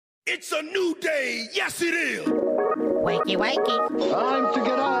It's a new day. Yes, it is. Wakey, wakey. Time to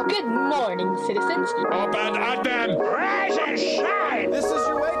get up. Good morning, citizens. Open, Adnan. Rise and shine. This is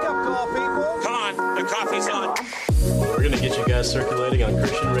your wake-up call, people. Come on, the coffee's on. We're going to get you guys circulating on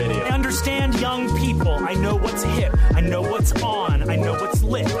Christian radio. I understand young people. I know what's hip. I know what's on. I know what's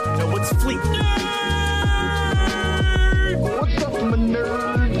lit. I know what's fleet. What's up, my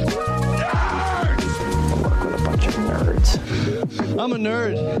nerd? I work with a bunch of nerds. I'm a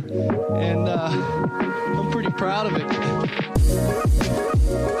nerd, and I'm pretty proud of it.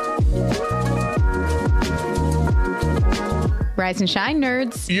 Rise and shine,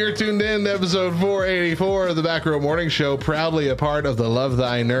 nerds. You're tuned in to episode 484 of the Back Row Morning Show, proudly a part of the Love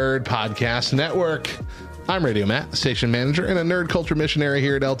Thy Nerd podcast network. I'm Radio Matt, station manager and a nerd culture missionary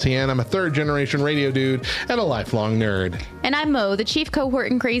here at LTN. I'm a third-generation radio dude and a lifelong nerd. And I'm Mo, the chief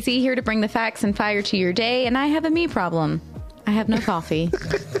cohort and crazy, here to bring the facts and fire to your day, and I have a me problem. I have no coffee.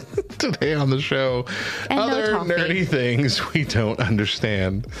 Today on the show, And other no toffee. nerdy things we don't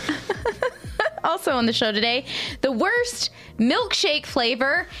understand. Also on the show today, the worst milkshake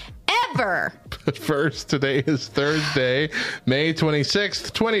flavor ever. But first, today is Thursday, May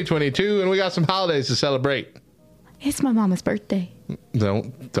 26th, 2022, and we got some holidays to celebrate. It's my mama's birthday.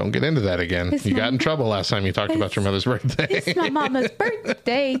 Don't get into that again. It's You my- got in trouble last time you talked about your mother's birthday. It's my mama's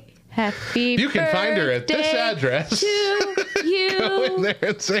birthday. Happy You can find her at this birthday address. to you. Go in there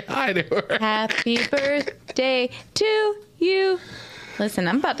and say hi to her. Happy birthday to you. Listen,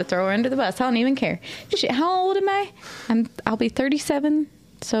 I'm about to throw her under the bus. I don't even care. How old am I? I'll be 37.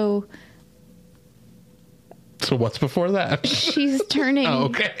 So what's before that? she's turning Oh,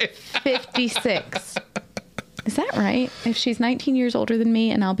 okay. 56. Is that right? If she's 19 years older than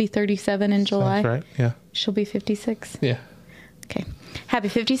me and I'll be 37 in July, That's right. Yeah. she'll be 56. Yeah. Okay. Happy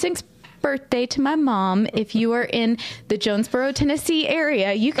 56th birthday to my mom. If you are in the Jonesboro, Tennessee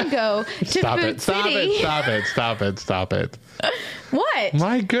area, you can go to Stop Food it. Stop City. it. Stop it. Stop it. Stop it. What?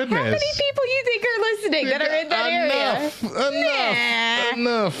 My goodness. How many people you think are listening that are in that area?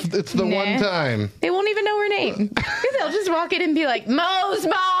 Enough. It's the one time. They won't even know her name. They'll just walk in and be like, Mo's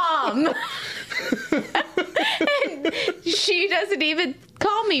mom. And she doesn't even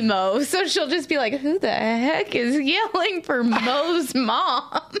call me Mo, so she'll just be like, who the heck is yelling for Mo's mom?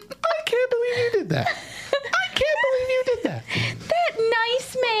 I can't believe you did that. I can't believe you did that. That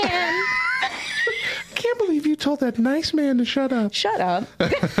nice man. I can't believe you told that nice man to shut up. Shut up.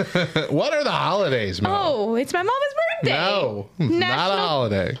 What are the holidays, Mo? Oh, it's my mama's birthday. No, it's not a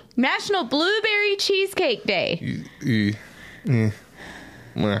holiday. National Blueberry Cheesecake Day.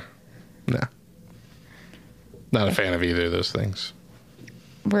 Nah. Not a fan of either of those things.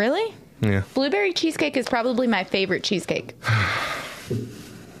 Really? Yeah. Blueberry cheesecake is probably my favorite cheesecake.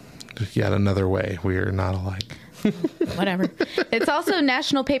 Yet another way we are not alike. Whatever. It's also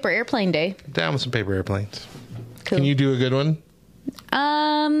National Paper Airplane Day. Down with some paper airplanes. Cool. Can you do a good one?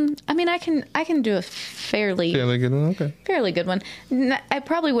 I mean, I can do a fairly Good one. Okay. fairly good one. I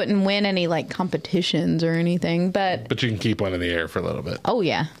probably wouldn't win any like competitions or anything, but You can keep one in the air for a little bit. oh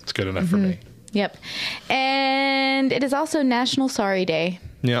yeah. It's good enough for me. Yep. And it is also National Sorry Day.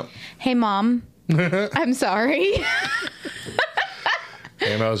 Yep. Hey mom, I'm sorry.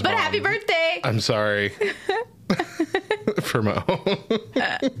 Hey, Mo's But mom. happy birthday. I'm sorry for Mo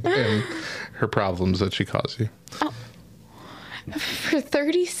and her problems that she caused you. For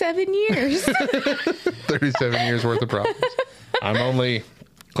 37 years. 37 years worth of problems. I'm only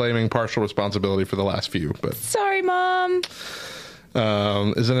claiming partial responsibility for the last few, but Sorry, mom.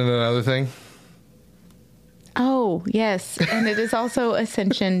 isn't it another thing? Oh, yes. And it is also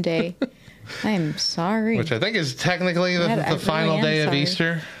Ascension Day. I'm sorry. Which I think is technically the, I the really final am day of sorry.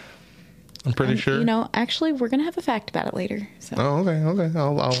 Easter. I'm pretty sure. You know, actually, we're going to have a fact about it later. So Oh, okay.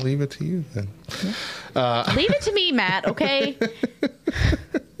 I'll leave it to you then. leave it to me, Matt, okay?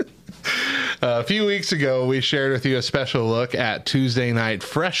 A few weeks ago, we shared with you a special look at Tuesday Night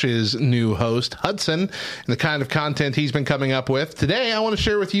Fresh's new host, Hudson, and the kind of content he's been coming up with. Today, I want to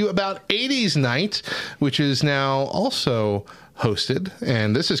share with you about 80s Night, which is now also hosted,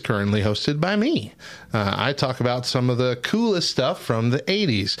 and this is currently hosted by me. I talk about some of the coolest stuff from the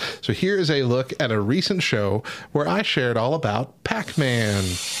 80s. So here is a look at a recent show where I shared all about Pac-Man.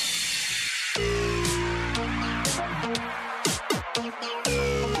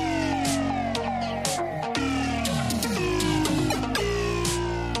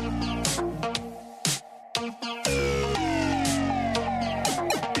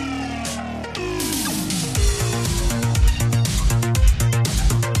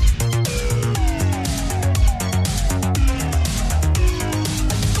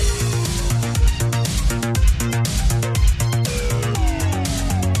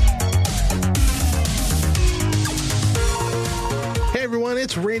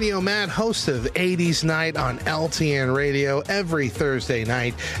 It's Radio Matt, host of 80s Night on LTN Radio every Thursday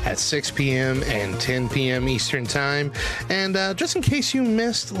night at 6 p.m. and 10 p.m. Eastern Time. And just in case you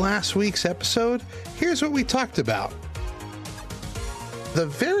missed last week's episode, here's what we talked about. The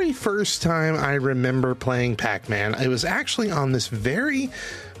very first time I remember playing Pac-Man, it was actually on this very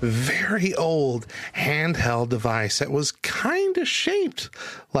old handheld device that was kind of shaped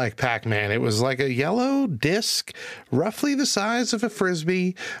like Pac-Man. It was like a yellow disc, roughly the size of a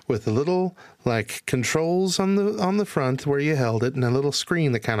Frisbee, with a little like controls on the front where you held it, and a little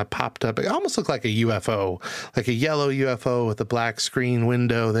screen that kind of popped up. It almost looked like a UFO, like a yellow UFO with a black screen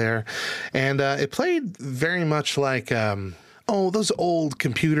window there. And it played very much like those old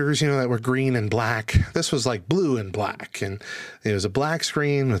computers, that were green and black. This was like blue and black, and it was a black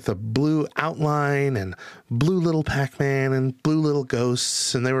screen with a blue outline and blue little Pac-Man and blue little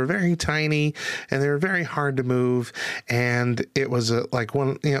ghosts, and they were very tiny and they were very hard to move. And it was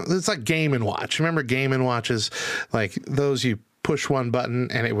it's like Game & Watch. Remember Game & Watches? Like those, you push one button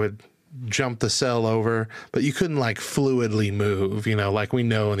and it would jump the cell over, but you couldn't like fluidly move, like we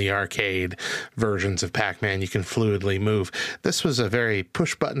know in the arcade versions of Pac-Man, you can fluidly move. This was a very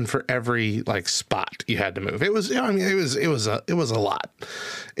push button for every like spot you had to move. It was a lot.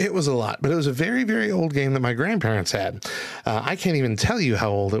 It was a lot, but it was a very, very old game that my grandparents had. I can't even tell you how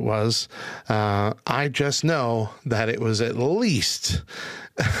old it was. I just know that it was at least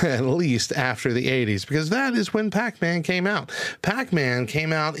after the 80s, because that is when Pac-Man came out. Pac-Man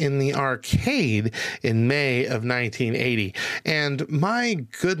came out in the arcade in May of 1980, and my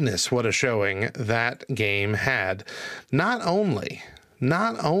goodness, what a showing that game had. Not only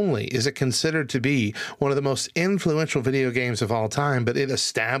is it considered to be one of the most influential video games of all time, but it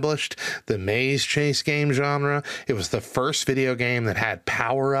established the maze chase game genre. It was the first video game that had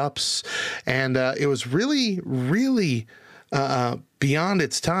power-ups, and it was really, really beyond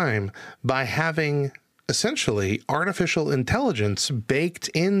its time by having essentially artificial intelligence baked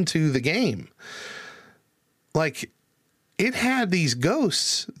into the game. Like, it had these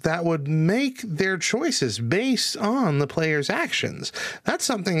ghosts that would make their choices based on the player's actions. That's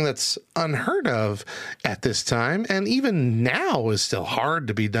something that's unheard of at this time, and even now is still hard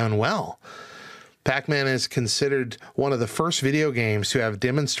to be done well. Pac-Man is considered one of the first video games to have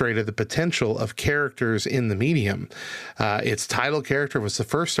demonstrated the potential of characters in the medium. Its title character was the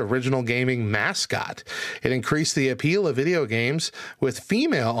first original gaming mascot. It increased the appeal of video games with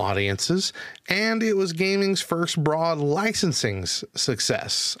female audiences, and it was gaming's first broad licensing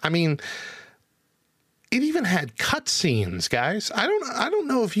success. I mean, it even had cutscenes, guys. I don't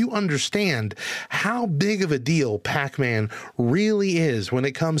know if you understand how big of a deal Pac-Man really is when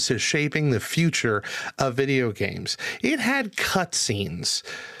it comes to shaping the future of video games. It had cutscenes.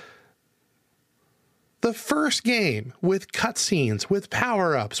 The first game with cutscenes, with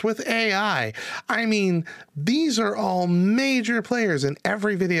power-ups, with AI. I mean, these are all major players in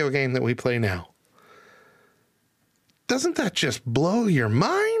every video game that we play now. Doesn't that just blow your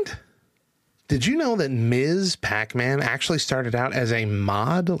mind? Did you know that Ms. Pac-Man actually started out as a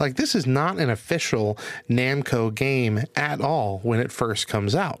mod? Like, this is not an official Namco game at all when it first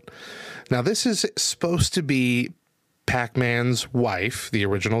comes out. Now, this is supposed to be Pac-Man's wife, the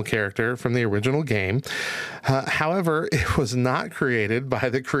original character from the original game. However, it was not created by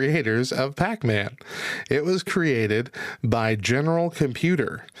the creators of Pac-Man. It was created by General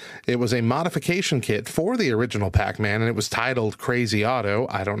Computer. It was a modification kit for the original Pac-Man, and it was titled Crazy Otto.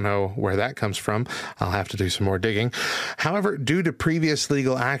 I don't know where that comes from. I'll have to do some more digging. However, due to previous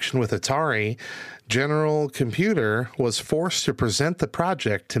legal action with Atari, General Computer was forced to present the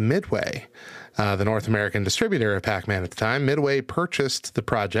project to Midway, the North American distributor of Pac-Man at the time. Midway purchased the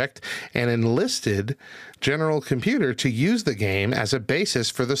project and enlisted General Computer to use the game as a basis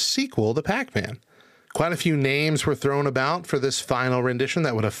for the sequel to Pac-Man. Quite a few names were thrown about for this final rendition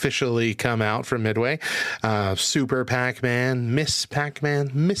that would officially come out from Midway. Super Pac-Man, Miss Pac-Man,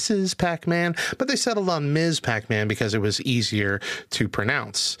 Mrs. Pac-Man, but they settled on Ms. Pac-Man because it was easier to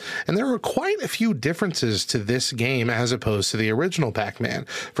pronounce. And there were quite a few differences to this game as opposed to the original Pac-Man.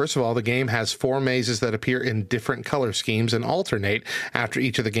 First of all, the game has 4 mazes that appear in different color schemes and alternate after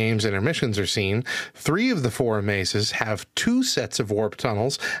each of the game's intermissions are seen. 3 of the 4 mazes have 2 sets of warp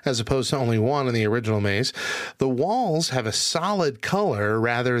tunnels as opposed to only 1 in the original maze maze. The walls have a solid color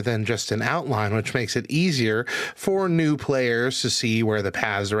rather than just an outline, which makes it easier for new players to see where the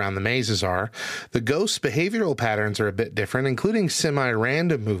paths around the mazes are. The ghosts' behavioral patterns are a bit different, including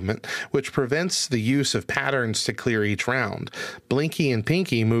semi-random movement, which prevents the use of patterns to clear each round. Blinky and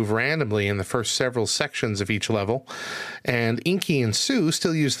Pinky move randomly in the first several sections of each level, and Inky and Sue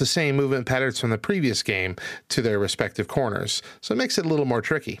still use the same movement patterns from the previous game to their respective corners, so it makes it a little more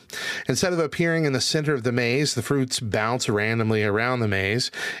tricky. Instead of appearing in the center of the maze, the fruits bounce randomly around the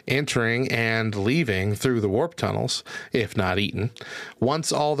maze, entering and leaving through the warp tunnels, if not eaten.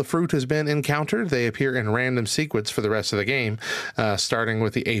 Once all the fruit has been encountered, they appear in random sequence for the rest of the game, starting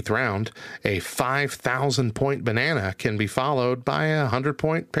with the 8th round. A 5,000-point banana can be followed by a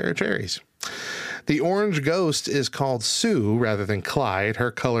 100-point pair of cherries. The orange ghost is called Sue rather than Clyde.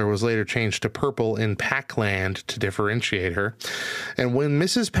 Her color was later changed to purple in Pac-Land to differentiate her. And when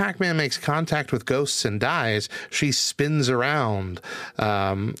Mrs. Pac-Man makes contact with ghosts and dies, she spins around.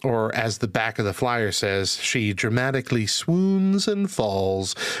 Or as the back of the flyer says, she dramatically swoons and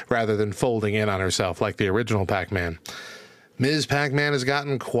falls rather than folding in on herself like the original Pac-Man. Ms. Pac-Man has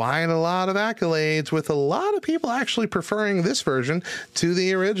gotten quite a lot of accolades, with a lot of people actually preferring this version to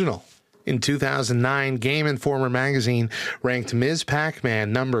the original. In 2009, Game Informer magazine ranked Ms.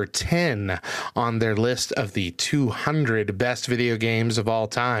 Pac-Man number 10 on their list of the 200 best video games of all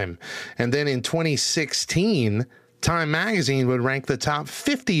time. And then in 2016, Time magazine would rank the top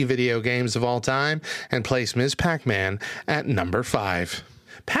 50 video games of all time and place Ms. Pac-Man at number 5.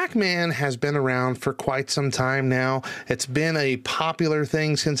 Pac-Man has been around for quite some time now. It's been a popular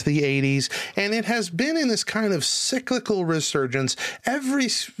thing since the 80s, and it has been in this kind of cyclical resurgence. Every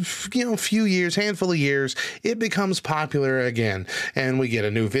few years, handful of years, it becomes popular again, and we get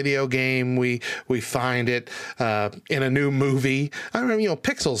a new video game. We find it in a new movie. I remember,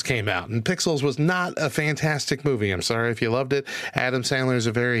 Pixels came out, and Pixels was not a fantastic movie. I'm sorry if you loved it. Adam Sandler is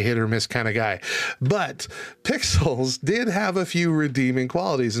a very hit or miss kind of guy, but Pixels did have a few redeeming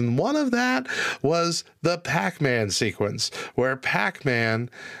qualities. And one of that was the Pac-Man sequence, where Pac-Man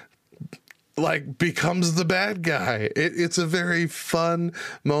becomes the bad guy. It's a very fun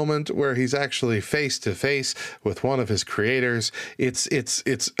moment where he's actually face to face with one of his creators. It's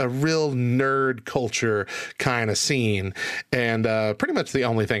a real nerd culture kind of scene, and pretty much the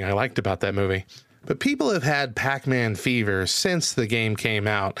only thing I liked about that movie. But people have had Pac-Man fever since the game came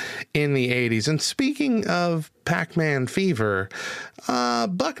out in the 80s. And speaking of Pac-Man fever,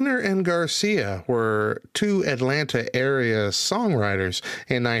 Buckner and Garcia were two Atlanta area songwriters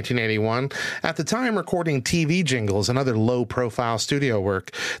in 1981. At the time, recording TV jingles and other low-profile studio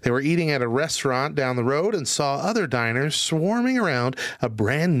work. They were eating at a restaurant down the road and saw other diners swarming around a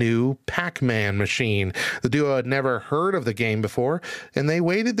brand new Pac-Man machine. The duo had never heard of the game before, and they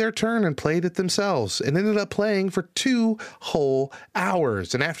waited their turn and played it themselves, and ended up playing for 2 whole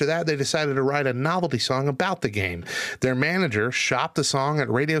hours. And after that, they decided to write a novelty song about the game. Their manager shopped the song at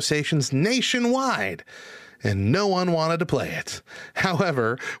radio stations nationwide, and no one wanted to play it.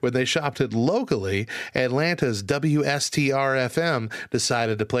 However, when they shopped it locally, Atlanta's WSTR-FM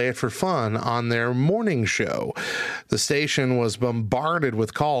decided to play it for fun on their morning show. The station was bombarded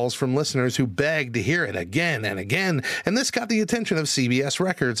with calls from listeners who begged to hear it again and again, and this got the attention of CBS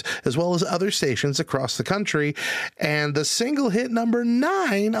Records, as well as other stations across the country, and the single hit number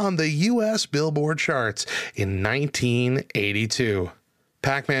 9 on the U.S. Billboard charts in 1982.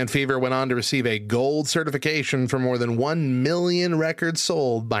 Pac-Man Fever went on to receive a gold certification for more than 1 million records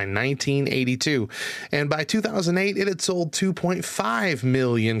sold by 1982, and by 2008 it had sold 2.5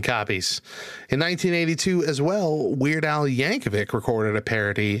 million copies. In 1982 as well, Weird Al Yankovic recorded a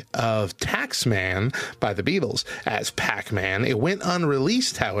parody of Taxman by the Beatles as Pac-Man. It went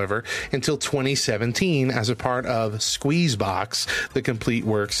unreleased, however, until 2017 as a part of Squeezebox, the complete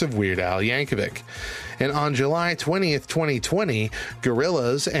works of Weird Al Yankovic. And on July 20th, 2020,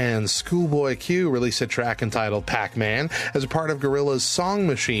 Gorillaz and Schoolboy Q released a track entitled Pac-Man as a part of Gorillaz' Song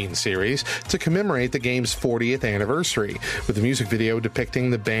Machine series to commemorate the game's 40th anniversary, with a music video depicting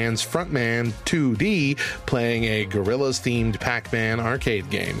the band's frontman, 2D, playing a Gorillaz-themed Pac-Man arcade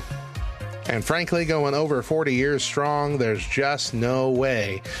game. And frankly, going over 40 years strong, there's just no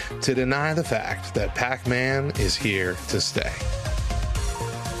way to deny the fact that Pac-Man is here to stay.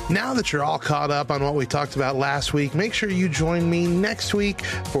 Now that you're all caught up on what we talked about last week, make sure you join me next week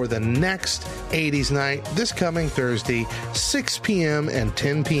for the next 80s Night this coming Thursday, 6 p.m. and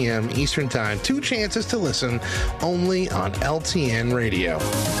 10 p.m. Eastern Time. 2 chances to listen only on LTN Radio.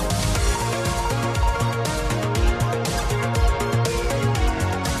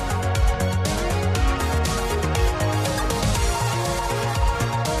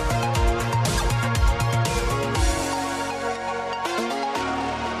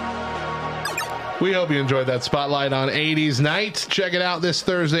 We hope you enjoyed that spotlight on 80s Night. Check it out this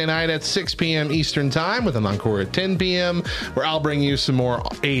Thursday night at 6 p.m. Eastern Time with an encore at 10 p.m. where I'll bring you some more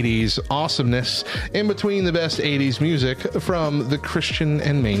 80s awesomeness in between the best 80s music from the Christian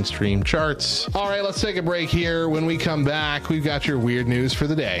and mainstream charts. All right, let's take a break here. When we come back, we've got your weird news for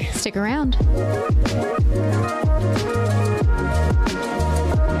the day. Stick around.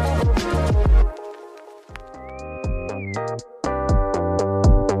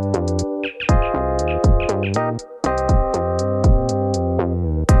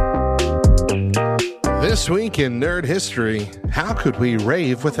 This week in Nerd History, how could we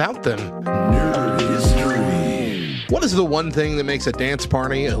rave without them? Nerd History. What is the one thing that makes a dance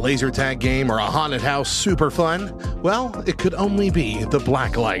party, a laser tag game, or a haunted house super fun? Well, it could only be the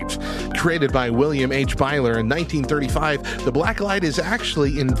black light. Created by William H. Byler in 1935, the black light is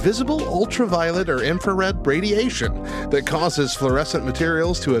actually invisible ultraviolet or infrared radiation that causes fluorescent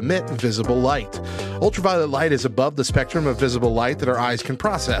materials to emit visible light. Ultraviolet light is above the spectrum of visible light that our eyes can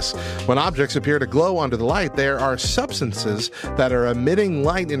process. When objects appear to glow under the light, there are substances that are emitting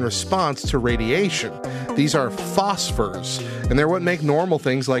light in response to radiation. These are phosphors, and they're what make normal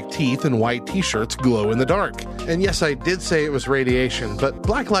things like teeth and white t-shirts glow in the dark. And yes, I did say it was radiation, but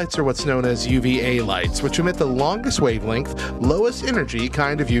black lights are what's known as UVA lights, which emit the longest wavelength, lowest energy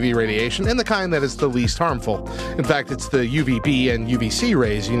kind of UV radiation, and the kind that is the least harmful. In fact, it's the UVB and UVC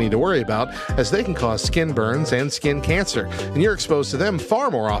rays you need to worry about, as they can cause skin burns and skin cancer, and you're exposed to them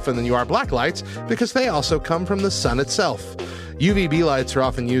far more often than you are black lights because they also come from the sun itself. UVB lights are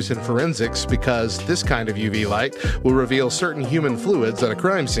often used in forensics because this kind of UV light will reveal certain human fluids at a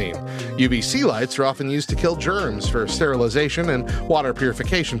crime scene. UVC lights are often used to kill germs for sterilization and water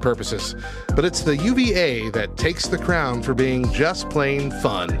purification purposes. But it's the UVA that takes the crown for being just plain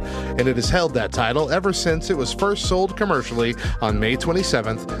fun, and it has held that title ever since it was first sold commercially on May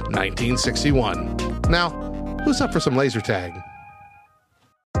 27th, 1961. Now, who's up for some laser tag?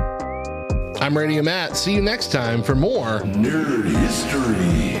 I'm Radio Matt. See you next time for more Nerd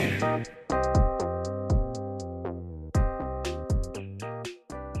History.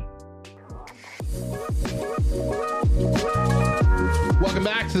 Welcome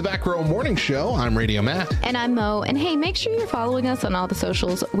back to the Back Row Morning Show. I'm Radio Matt. And I'm Mo. And hey, make sure you're following us on all the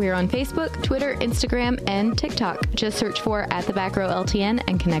socials. We're on Facebook, Twitter, Instagram, and TikTok. Just search for @TheBackRowLTN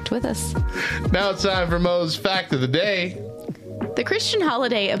and connect with us. Now it's time for Mo's Fact of the Day. The Christian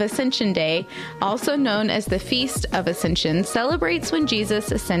holiday of Ascension Day, also known as the Feast of Ascension, celebrates when Jesus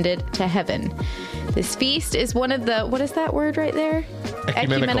ascended to heaven. This feast is one of the, what is that word right there?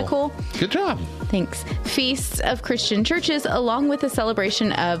 Ecumenical. Good job. Thanks. Feasts of Christian churches, along with the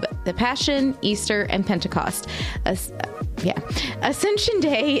celebration of the Passion, Easter, and Pentecost. Ascension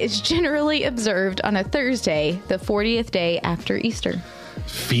Day is generally observed on a Thursday, the 40th day after Easter.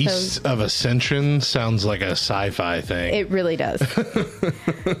 Feast of Ascension sounds like a sci-fi thing. It really does.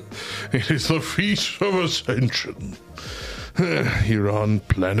 It is the Feast of Ascension. Here on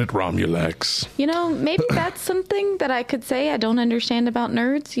planet Romulax. You know, maybe that's something that I could say I don't understand about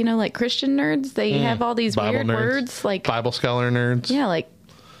nerds. You know, like Christian nerds, they have all these Bible weird nerds, words, like Bible scholar nerds. Yeah, like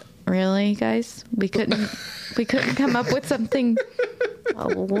really, guys, we couldn't come up with something a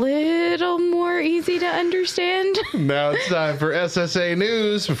little more easy to understand. Now it's time for SSA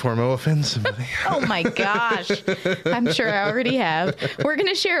News before Mo offends somebody. Oh my gosh. I'm sure I already have. We're going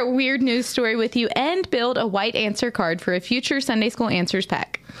to share a weird news story with you and build a white answer card for a future Sunday School Answers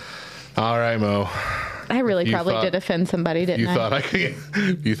pack. All right, Mo. I really probably did offend somebody, didn't I?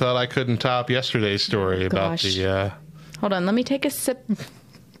 You thought I couldn't top yesterday's story about the... Hold on, let me take a sip.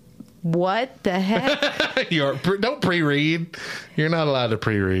 What the heck? Don't pre-read. You're not allowed to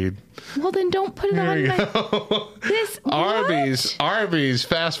pre-read. Well, then don't put it on my... Arby's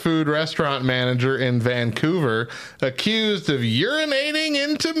fast food restaurant manager in Vancouver accused of urinating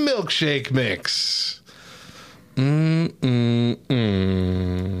into milkshake mix. Never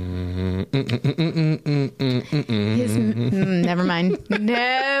mind.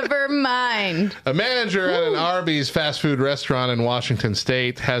 Never mind. A manager at an Arby's fast food restaurant in Washington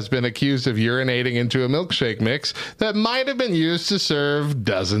State has been accused of urinating into a milkshake mix that might have been used to serve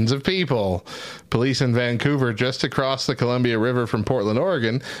dozens of people. Police in Vancouver, just across the Columbia River from Portland,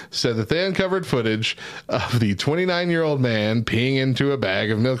 Oregon, said that they uncovered footage of the 29-year-old man peeing into a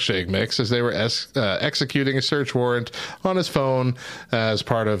bag of milkshake mix as they were executing a search warrant on his phone as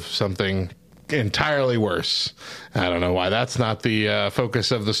part of something entirely worse. I don't know why that's not the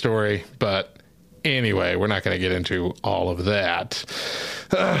focus of the story, but anyway, we're not going to get into all of that.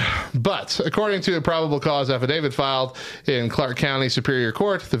 But according to a probable cause affidavit filed in Clark County Superior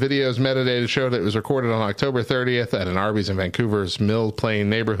Court, the video's metadata showed it was recorded on October 30th at an Arby's in Vancouver's Mill Plain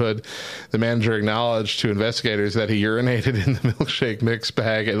neighborhood. The manager acknowledged to investigators that he urinated in the milkshake mix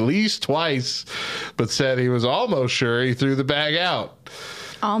bag at least twice, but said he was almost sure he threw the bag out.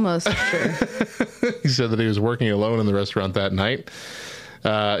 Almost sure. He said that he was working alone in the restaurant that night.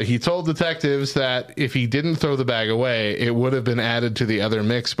 He told detectives that if he didn't throw the bag away, it would have been added to the other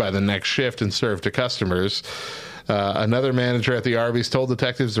mix by the next shift and served to customers. Another manager at the Arby's told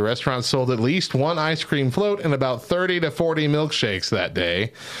detectives the restaurant sold at least one ice cream float and about 30 to 40 milkshakes that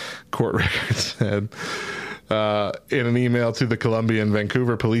day, court records said. In an email to the Columbia and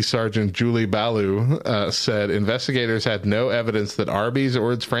Vancouver Police Sergeant Julie Ballou said investigators had no evidence that Arby's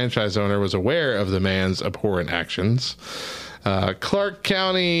or its franchise owner was aware of the man's abhorrent actions. Clark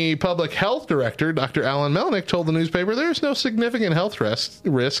County Public Health Director Dr. Alan Melnick told the newspaper there's no significant health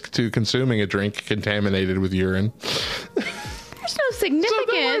risk to consuming a drink contaminated with urine. There's no significant. So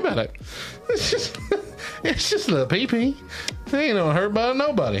don't worry about it. It's just a little pee-pee. Ain't no hurt by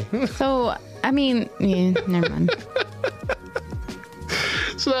nobody. So, I mean, yeah, never mind.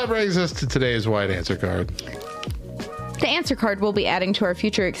 So that brings us to today's White Answer Card. The answer card we'll be adding to our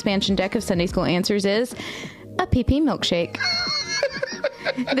future expansion deck of Sunday School Answers is a pee-pee milkshake.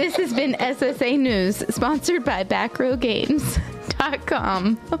 This has been SSA News, sponsored by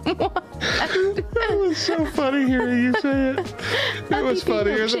BackRowGames.com. That was so funny hearing you say it. It was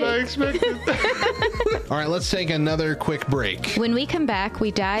funnier than I expected. All right, let's take another quick break. When we come back,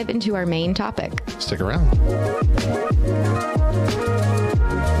 we dive into our main topic. Stick around.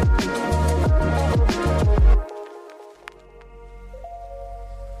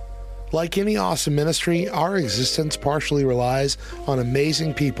 Like any awesome ministry, our existence partially relies on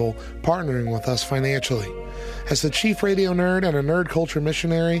amazing people partnering with us financially. As the chief radio nerd and a nerd culture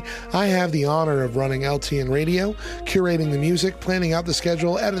missionary, I have the honor of running LTN Radio, curating the music, planning out the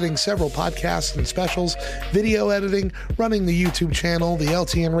schedule, editing several podcasts and specials, video editing, running the YouTube channel, the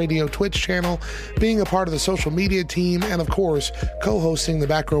LTN Radio Twitch channel, being a part of the social media team, and of course, co-hosting the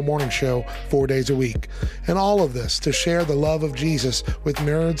Back Row Morning Show 4 days a week. And all of this to share the love of Jesus with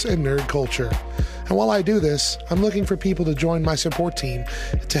nerds and nerd culture. And while I do this, I'm looking for people to join my support team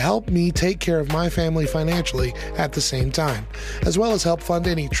to help me take care of my family financially at the same time, as well as help fund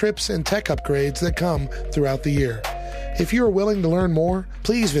any trips and tech upgrades that come throughout the year. If you are willing to learn more,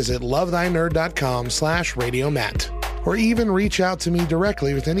 please visit lovethynerd.com/radiomatt, or even reach out to me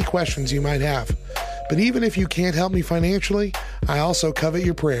directly with any questions you might have. But even if you can't help me financially, I also covet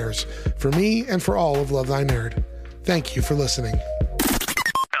your prayers for me and for all of Love Thy Nerd. Thank you for listening.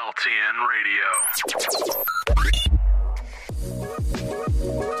 LTN Radio.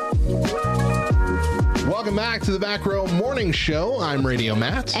 Welcome back to the Back Row Morning Show. I'm Radio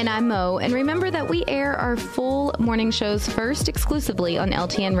Matt. And I'm Mo. And remember that we air our full morning shows first exclusively on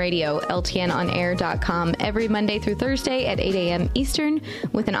LTN Radio, LTNonair.com, every Monday through Thursday at 8 a.m. Eastern,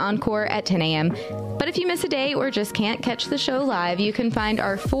 with an encore at 10 a.m. But if you miss a day or just can't catch the show live, you can find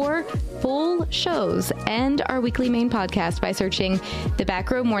our 4 full shows and our weekly main podcast by searching The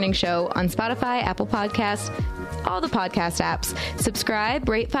Back Row Morning Show on Spotify, Apple Podcasts, all the podcast apps. Subscribe,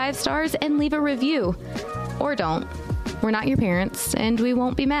 rate 5 stars, and leave a review. Or don't. We're not your parents, and we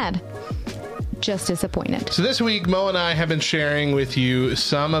won't be mad. Just disappointed. So this week, Mo and I have been sharing with you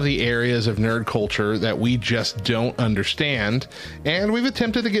some of the areas of nerd culture that we just don't understand, and we've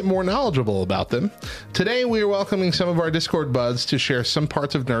attempted to get more knowledgeable about them. Today, we are welcoming some of our Discord buds to share some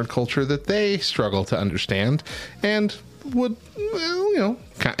parts of nerd culture that they struggle to understand and would, well, you know,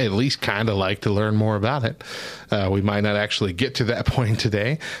 at least kind of like to learn more about it. We might not actually get to that point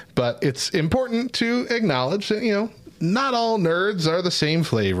today, but it's important to acknowledge that, you know, not all nerds are the same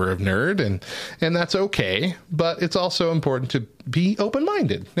flavor of nerd, and that's okay. But it's also important to be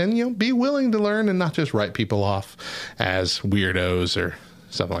open-minded and, you know, be willing to learn and not just write people off as weirdos or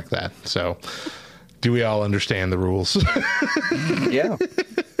something like that. So, do we all understand the rules? Yeah.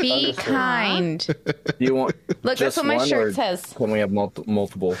 Be kind. Do you want Look, that's what my one, shirt or says. Can we have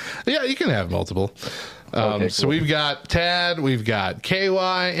multiple? Yeah, you can have multiple. Okay, So cool. we've got Tad, we've got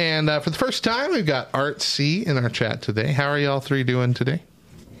KY, and for the first time, we've got Art C in our chat today. How are y'all three doing today?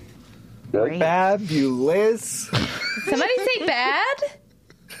 Fabulous. Somebody say bad?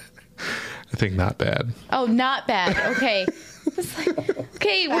 I think not bad. Oh, not bad. Okay. It's like,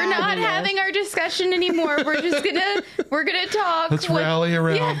 okay, we're not having our discussion anymore. We're gonna talk. Let's rally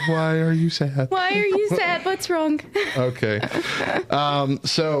around. Yeah. Why are you sad? Why are you sad? What's wrong? Okay.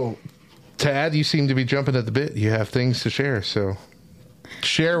 So, Tad, you seem to be jumping at the bit. You have things to share, so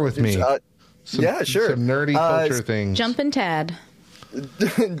share with me. Yeah, sure. Some nerdy culture things. Jumpin' Tad.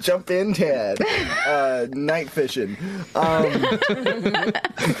 Jump in, Dad. Night fishing.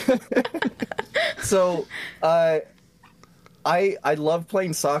 So, I love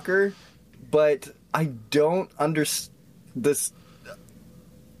playing soccer, but I don't understand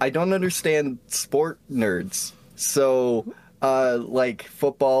sport nerds. So, like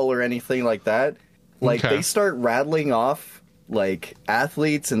football or anything like that, like they start rattling off like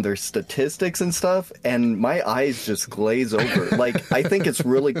athletes and their statistics and stuff, and my eyes just glaze over. Like, I think it's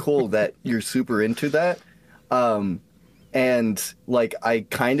really cool that you're super into that. And like, I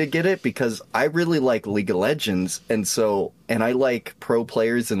kind of get it because I really like League of Legends, and I like pro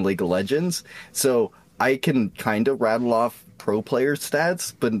players in League of Legends, so I can kind of rattle off pro player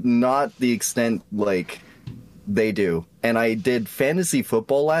stats, but not the extent like they do. And I did fantasy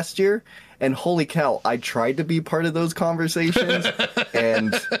football last year, and holy cow, I tried to be part of those conversations,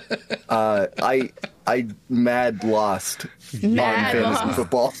 and I mad lost on fantasy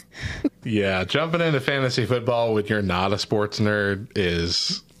football. Yeah, jumping into fantasy football when you're not a sports nerd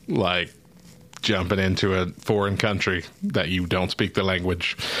is like jumping into a foreign country that you don't speak the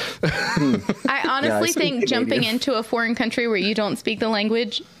language. I honestly think jumping into a foreign country where you don't speak the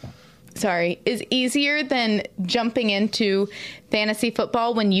language is easier than jumping into fantasy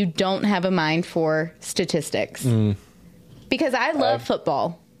football when you don't have a mind for statistics. Because I love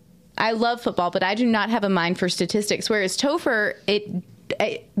football. I love football, but I do not have a mind for statistics. Whereas Topher,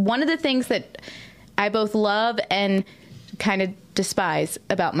 one of the things that I both love and kind of despise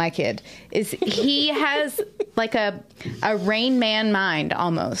about my kid is he has like a Rain Man mind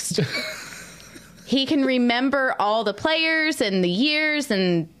almost. He can remember all the players and the years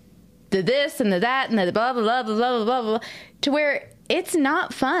and the this and the that and the blah, blah, blah, blah, blah, blah, blah, to where it's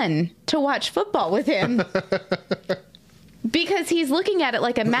not fun to watch football with him because he's looking at it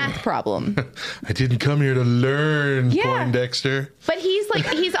like a math problem. I didn't come here to learn, Poindexter. But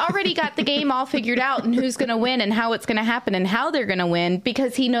he's already got the game all figured out and who's going to win and how it's going to happen and how they're going to win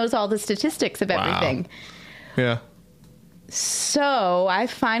because he knows all the statistics of everything. Yeah. So I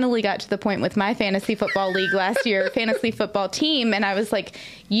finally got to the point with my fantasy football league last year, fantasy football team, and I was like,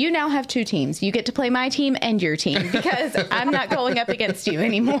 you now have two teams. You get to play my team and your team because I'm not going up against you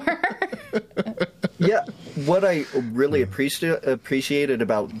anymore. Yeah, what I really appreciated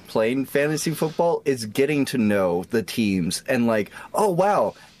about playing fantasy football is getting to know the teams and like, oh,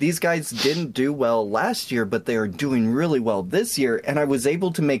 wow, these guys didn't do well last year, but they are doing really well this year. And I was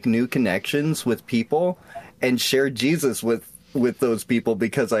able to make new connections with people and share Jesus with those people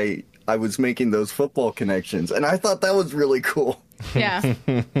because I was making those football connections. And I thought that was really cool. Yeah.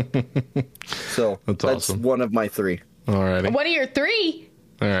 So that's awesome. One of my three. All righty. One of your three?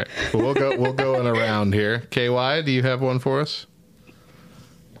 All right. Well, we'll go in a round here. KY, do you have one for us?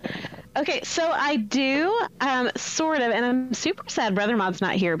 Okay, so I do, sort of, and I'm super sad Brother Mod's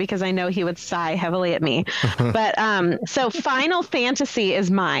not here because I know he would sigh heavily at me. But so Final Fantasy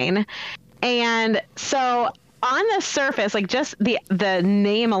is mine. And so on the surface, like just the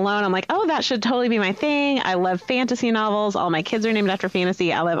name alone, I'm like, oh, that should totally be my thing. I love fantasy novels. All my kids are named after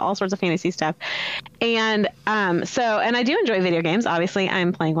fantasy. I love all sorts of fantasy stuff. And and I do enjoy video games. Obviously,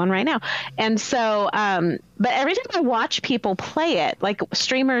 I'm playing one right now. And so, but every time I watch people play it, like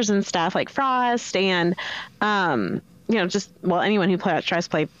streamers and stuff like Frost and, anyone who tries to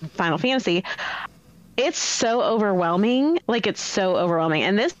play Final Fantasy, it's so overwhelming. Like, it's so overwhelming.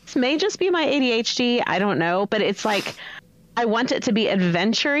 And this may just be my ADHD. I don't know. But it's like, I want it to be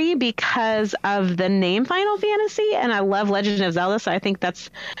adventure-y because of the name Final Fantasy. And I love Legend of Zelda. So I think that's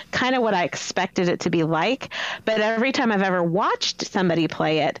kind of what I expected it to be like. But every time I've ever watched somebody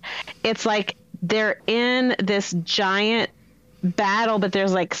play it, it's like they're in this giant battle, but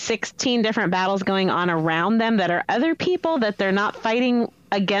there's like 16 different battles going on around them that are other people that they're not fighting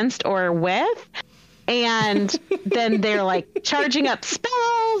against or with. And then they're like charging up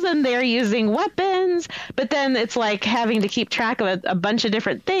spells and they're using weapons, but then it's like having to keep track of a bunch of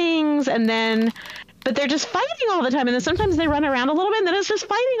different things. And then, but they're just fighting all the time. And then sometimes they run around a little bit and then it's just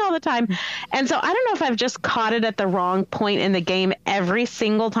fighting all the time. And so I don't know if I've just caught it at the wrong point in the game every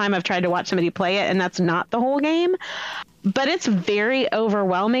single time I've tried to watch somebody play it. And that's not the whole game, but it's very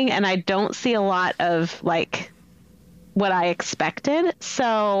overwhelming. And I don't see a lot of like what I expected.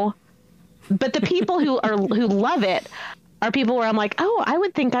 So, but the people who love it are people where I'm like, oh, I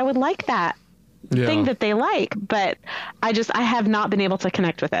would think I would like that thing that they like, but I have not been able to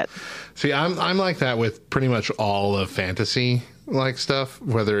connect with it. See, I'm like that with pretty much all of fantasy like stuff,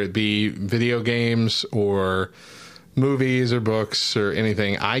 whether it be video games or movies or books or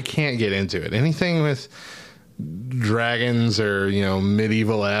anything. I can't get into it. Anything with dragons or,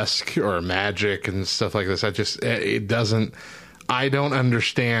 medieval-esque or magic and stuff like this, it doesn't. I don't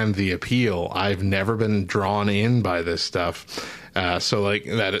understand the appeal. I've never been drawn in by this stuff. So like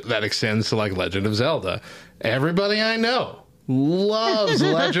that extends to like Legend of Zelda. Everybody I know loves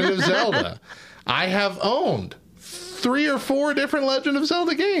Legend of Zelda. I have owned 3 or 4 different Legend of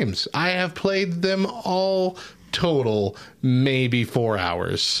Zelda games. I have played them all total maybe 4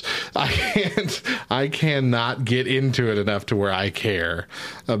 hours. I cannot get into it enough to where I care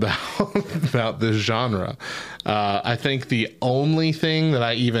about this genre. I think the only thing that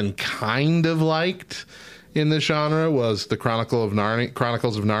I even kind of liked in this genre was the Chronicles of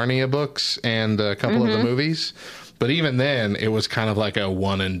Narnia books and a couple of the movies. But even then, it was kind of like a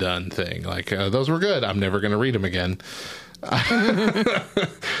one and done thing. Like, those were good. I'm never going to read them again.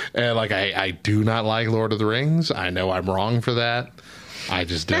 And like, I do not like Lord of the Rings. I know I'm wrong for that. I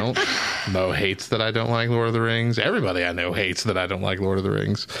just don't. Mo hates that I don't like Lord of the Rings. Everybody I know hates that I don't like Lord of the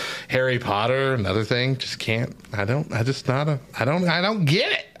Rings. Harry Potter, another thing. Just can't. I don't get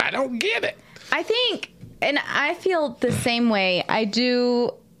it. I don't get it. I think, and I feel the same way. I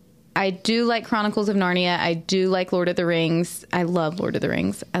do like Chronicles of Narnia. I do like Lord of the Rings. I love Lord of the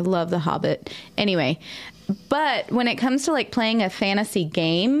Rings. I love The Hobbit. Anyway, but when it comes to like playing a fantasy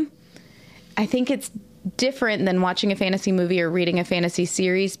game, I think it's different than watching a fantasy movie or reading a fantasy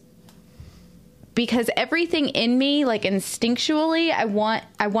series, because everything in me, like instinctually, I want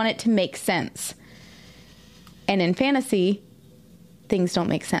it to make sense. And in fantasy, things don't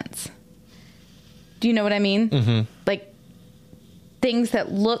make sense. Do you know what I mean? Mm-hmm. Like, things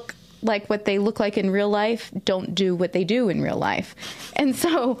that look like what they look like in real life don't do what they do in real life. And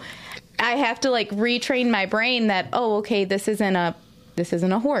so I have to like retrain my brain that, oh, okay, this isn't a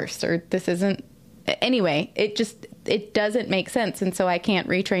horse, or this isn't, anyway, it doesn't make sense. And so I can't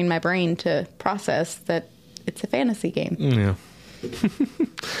retrain my brain to process that it's a fantasy game. Yeah.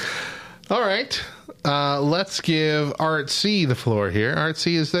 All right. Let's give Art C the floor here. Art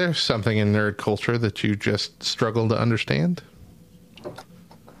C, is there something in nerd culture that you just struggle to understand?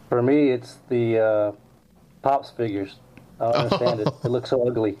 For me, it's the Pops figures. I don't understand it. It looks so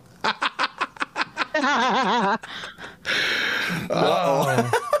ugly.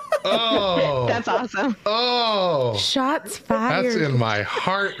 Oh, that's awesome. Oh, shots fired. That's in my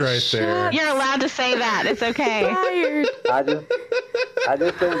heart right there. You're allowed to say that. It's okay. Fired. I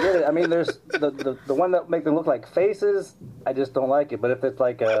just don't get it. I mean, there's the one that make them look like faces. I just don't like it. But if it's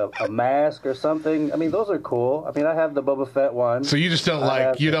like a mask or something, I mean, those are cool. I mean, I have the Boba Fett one. So you just don't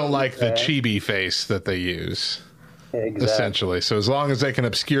like the chibi face that they use. Exactly. Essentially. So as long as they can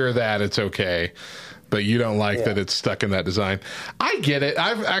obscure that, it's okay. But you don't like that it's stuck in that design. I get it.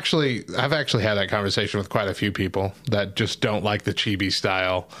 I've actually had that conversation with quite a few people that just don't like the chibi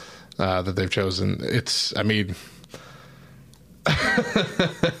style that they've chosen. It's, I mean,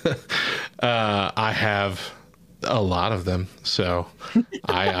 I have a lot of them, so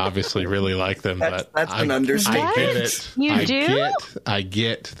I obviously really like them. That's an I understatement. get it. I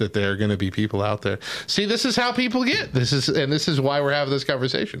get that there are going to be people out there. See, this is how people get. This is why we're having this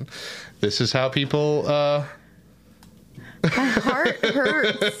conversation. This is how people. My heart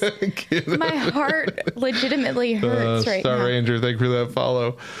hurts. My heart legitimately hurts right Star now. Ranger, thank you for that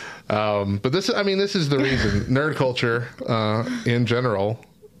follow. But this is the reason. Nerd culture, in general,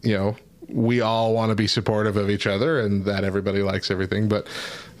 you know, we all want to be supportive of each other and that everybody likes everything. But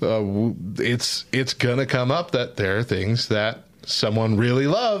it's gonna come up that there are things that someone really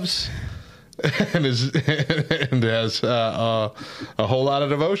loves and has a whole lot of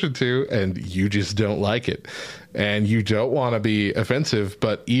devotion to, and you just don't like it. And you don't want to be offensive,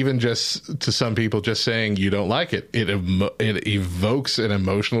 but even just to some people, just saying you don't like it, it evokes an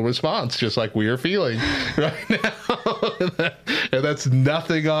emotional response, just like we are feeling right now. And that's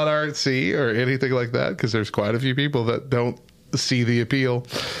nothing on Artsy or anything like that, because there's quite a few people that don't see the appeal.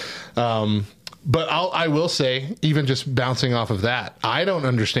 But I will say, even just bouncing off of that, I don't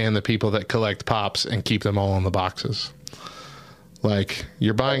understand the people that collect Pops and keep them all in the boxes. Like,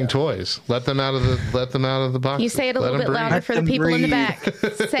 you're buying toys. Let them out of the box. You say it a little bit louder for the people in the back.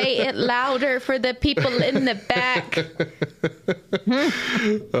 Say it louder for the people in the back.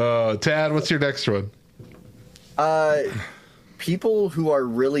 Tad, what's your next one? People who are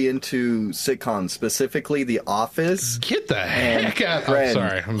really into sitcoms, specifically The Office. Get the heck out! I'm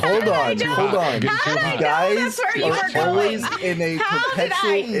sorry. Hold on. You guys are always in a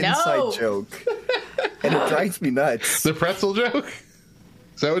perpetual inside joke. And it drives me nuts. The pretzel joke?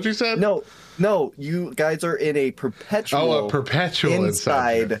 Is that what you said? No, you guys are in a perpetual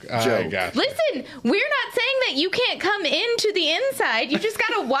inside joke. Listen, we're not saying that you can't come into the inside. You just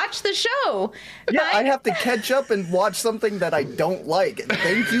got to watch the show. Yeah, I have to catch up and watch something that I don't like.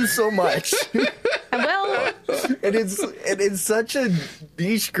 Thank you so much. Well, it's such a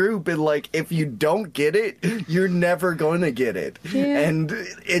niche group, and like if you don't get it, you're never going to get it. Yeah. And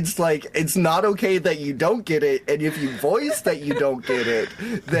it's like it's not okay that you don't get it, and if you voice that you don't get it,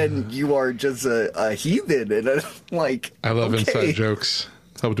 then you are just a heathen. And like, I love inside jokes.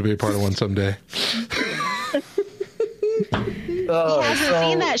 Hope to be a part of one someday. He hasn't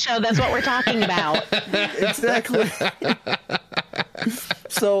seen that show. That's what we're talking about. Exactly.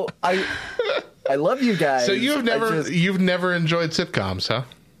 So I love you guys. So you've never enjoyed sitcoms, huh?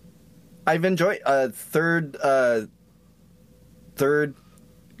 I've enjoyed Third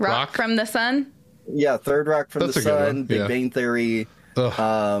Rock from the Sun. Yeah, Third Rock from That's the a good Sun, one. Big Yeah. Bang Theory.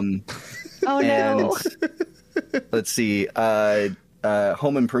 Oh no. And let's see,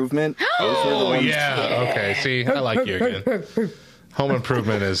 Home Improvement. Those were the ones. Yeah. Okay. See, I like you again. Home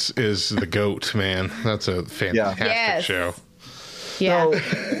Improvement is the GOAT, man. That's a fantastic Yes. show. Yeah.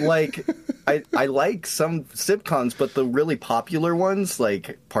 So, like, I like some sitcoms, but the really popular ones,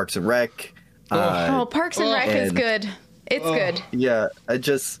 like Parks and Rec. Parks and Rec is good. It's good. Yeah,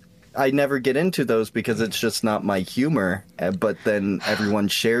 I never get into those because it's just not my humor. But then everyone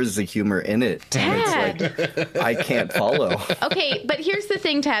shares the humor in it. And it's like, I can't follow. Okay, but here's the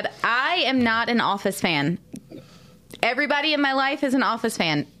thing, Tad. I am not an Office fan. Everybody in my life is an Office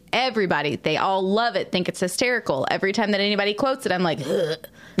fan. Everybody. They all love it, think it's hysterical. Every time that anybody quotes it, I'm like,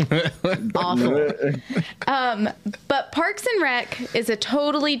 awful. But Parks and Rec is a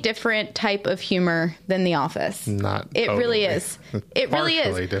totally different type of humor than The Office. It really is. It really is.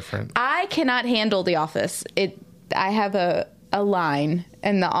 Partially different. I cannot handle The Office. I have a line,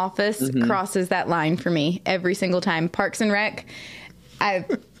 and The Office crosses that line for me every single time. Parks and Rec, money,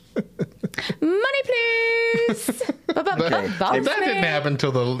 please. That didn't happen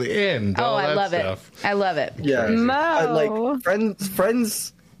till the end. Oh, I love it. I love it. Yeah, like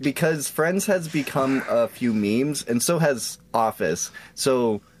Friends, because Friends has become a few memes, and so has Office.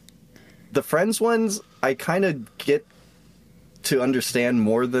 So the Friends ones, I kind of get to understand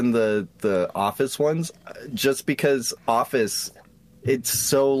more than the Office ones, just because Office, it's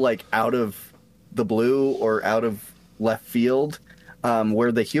so like out of the blue or out of left field.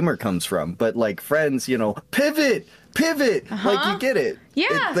 Where the humor comes from, but like Friends, pivot, like you get it.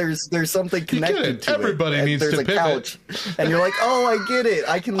 Yeah, there's something connected to Everybody it. needs There's to a pivot. couch, and you're like, oh, I get it.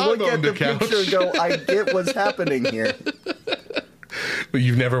 I can look at the picture and go, I get what's happening here. Well,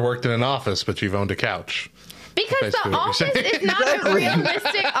 you've never worked in an office, but you've owned a couch. Because the office is not a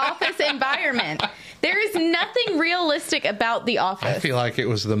realistic office environment. There is nothing realistic about the office. I feel like it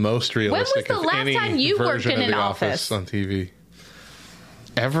was the most realistic When was the of last any time you worked version in of an the office? on TV.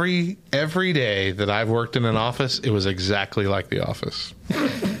 Every day that I've worked in an office, it was exactly like The Office.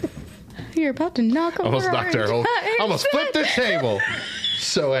 You're about to knock over Almost knocked our whole. Almost flipped the table.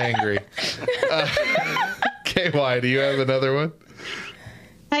 So angry. KY, do you have another one?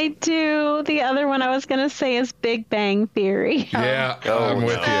 I do. The other one I was going to say is Big Bang Theory. Yeah, I'm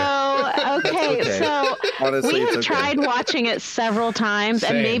with you. Oh, okay. So Honestly, we have it's okay. tried watching it several times,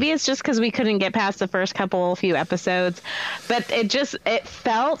 and Same. maybe it's just because we couldn't get past the first few episodes. But it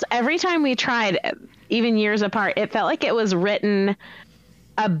felt, every time we tried, even years apart, it felt like it was written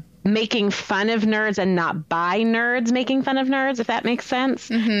making fun of nerds and not by nerds making fun of nerds, if that makes sense.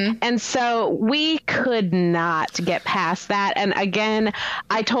 And so we could not get past that. And again,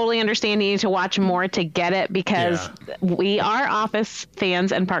 I totally understand needing to watch more to get it, because we are Office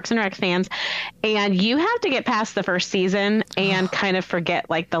fans and Parks and Rec fans, and you have to get past the first season and kind of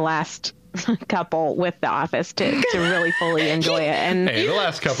forget like the last couple with The Office to really fully enjoy it. And hey, the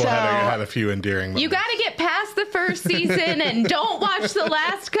last couple had a few endearing moments. You got to get past the first season and don't watch the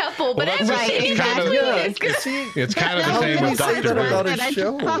last couple. But everything exactly is good. It's kind of the same with Doctor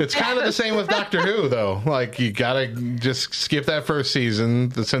Who. It's kind of the same with Doctor Who, though. Like, you gotta just skip that first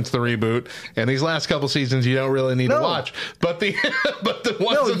season since the reboot, and these last couple seasons you don't really need to watch. But the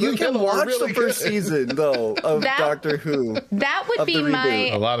ones you can watch the first season though of Doctor Who. That would be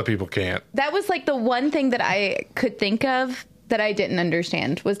a lot of people can't. That was like the one thing that I could think of that I didn't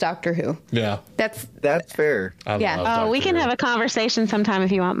understand was Doctor Who. Yeah. That's fair. I love Doctor we can Who. have a conversation sometime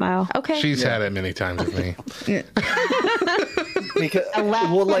if you want, Mo. Okay. She's had it many times with me. Because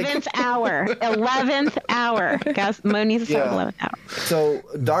 11th hour. Guys, Mo needs to start 11th hour. So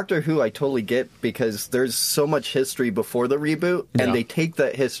Doctor Who, I totally get, because there's so much history before the reboot, and they take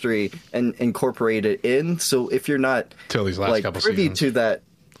that history and incorporate it in. So if you're not till these last couple privy seasons to that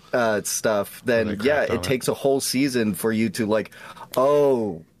stuff, then it takes a whole season for you to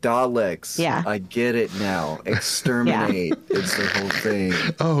oh, Daleks. Yeah. I get it now. Exterminate. It's the whole thing.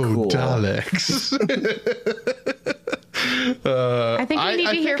 Oh, cool. Daleks. I think we need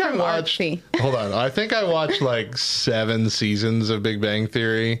to hear from Artsy. Hold on. I think I watched like 7 seasons of Big Bang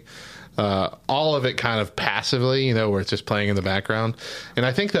Theory. All of it kind of passively, you know, where it's just playing in the background. And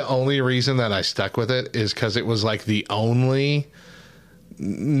I think the only reason that I stuck with it is because it was like the only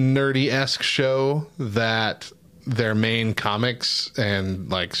nerdy-esque show that their main comics and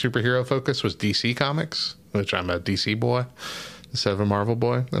like superhero focus was DC Comics, which I'm a DC boy instead of a Marvel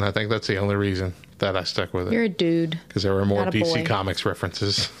boy. And I think that's the only reason that I stuck with it. You're a dude. Because there were more Not a DC boy. Comics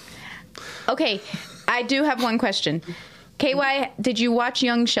references. Okay, I do have one question. KY, did you watch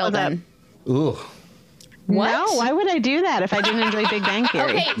Young Sheldon? Ooh. What? No, why would I do that if I didn't enjoy Big Bang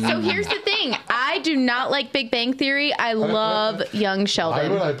Theory? Okay, so here's the thing. I do not like Big Bang Theory. I love Young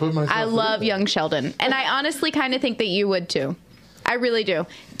Sheldon. Why would I put myself I love Young Sheldon. And I honestly kind of think that you would too. I really do.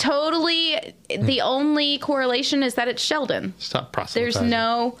 Totally. The only correlation is that it's Sheldon. Stop proselytizing. There's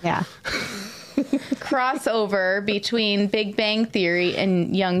no crossover between Big Bang Theory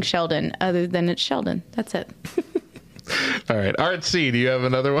and Young Sheldon other than it's Sheldon. That's it. All right. Art C, do you have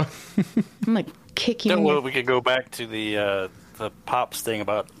another one? I'm like, kick you. No, well, we could go back to the Pops thing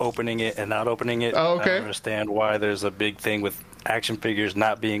about opening it and not opening it. Oh, okay. I understand why there's a big thing with action figures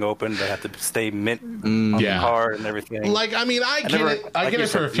not being opened. They have to stay mint on the card and everything. Like, I mean, I get it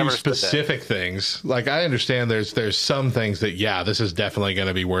for a few specific things. Like, I understand there's some things that, this is definitely going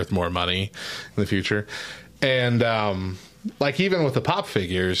to be worth more money in the future. And, like, even with the Pop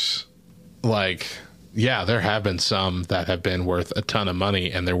figures, like, there have been some that have been worth a ton of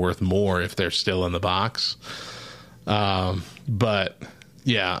money, and they're worth more if they're still in the box. But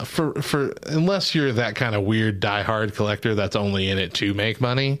for unless you're that kind of weird diehard collector that's only in it to make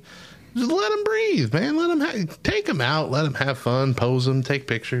money, just let them breathe, man. Let them take them out, let them have fun, pose them, take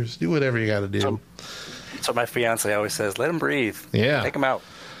pictures, do whatever you got to do. So my fiance always says, "Let them breathe. Yeah, take them out."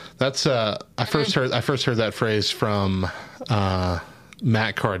 That's I first heard that phrase from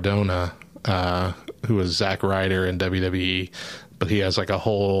Matt Cardona, who was Zack Ryder in WWE, but he has like a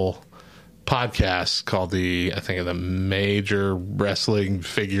whole podcast called the Major Wrestling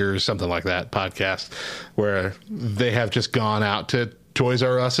Figures, something like that podcast, where they have just gone out to Toys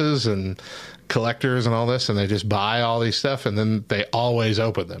R Us's and collectors and all this, and they just buy all these stuff, and then they always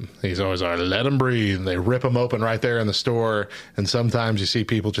open them. He's always like, let them breathe, and they rip them open right there in the store, and sometimes you see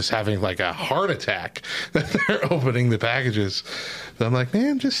people just having like a heart attack that they're opening the packages. So I'm like,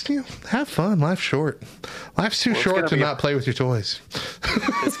 man, just have fun. Life's short. Life's too short to not play with your toys.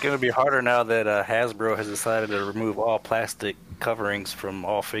 It's going to be harder now that Hasbro has decided to remove all plastic coverings from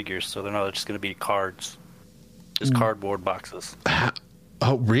all figures, so they're not just going to be cards, just cardboard boxes.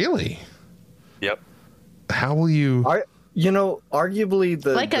 Oh, really? Yep. How will you? Arguably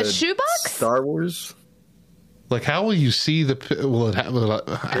the like a shoebox Star Wars. Like, how will you see the?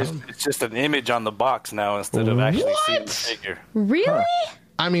 It's just an image on the box now instead of actually seeing the figure. Really? Huh.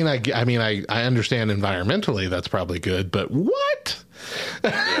 I mean, I understand environmentally that's probably good, but what?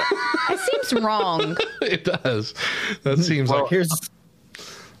 It seems wrong. It does. That seems like here's.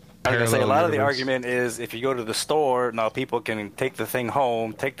 I was going to say, a lot of the argument is if you go to the store, now people can take the thing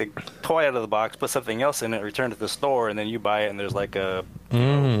home, take the toy out of the box, put something else in it, return it to the store, and then you buy it, and there's like a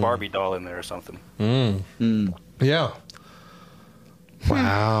Barbie doll in there or something. Yeah.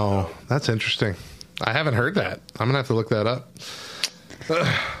 Wow. That's interesting. I haven't heard that. I'm going to have to look that up.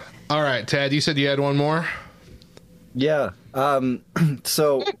 All right, Tad, you said you had one more? Yeah.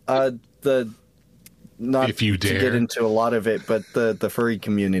 Not if you dare to get into a lot of it, but the furry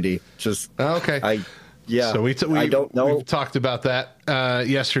community just okay. So we I don't know. We talked about that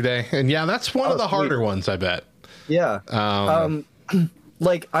yesterday, and that's one of the harder ones, I bet. Yeah.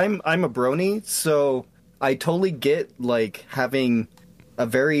 Like I'm a brony, so I totally get like having a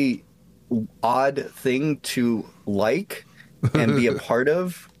very odd thing to like and be a part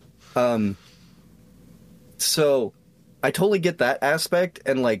of. So I totally get that aspect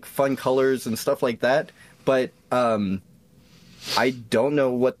and like fun colors and stuff like that, but I don't know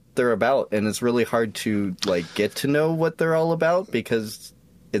what they're about, and it's really hard to like get to know what they're all about because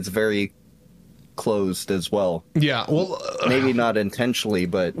it's very closed as well. Yeah, well, maybe not intentionally,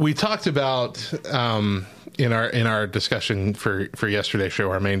 but we talked about in our discussion for yesterday's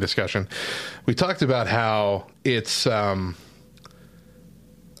show, our main discussion, we talked about how it's a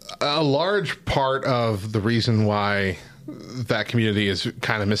large part of the reason why that community is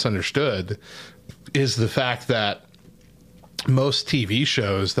kind of misunderstood is the fact that most TV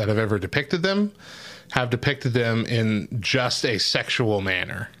shows that have ever depicted them have depicted them in just a sexual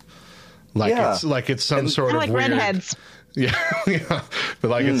manner. Like it's some sort of like weird redheads. Yeah. But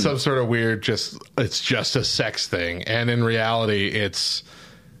like it's some sort of weird it's just a sex thing, and in reality it's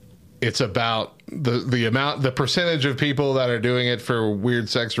it's about the percentage of people that are doing it for weird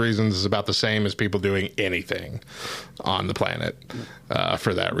sex reasons is about the same as people doing anything on the planet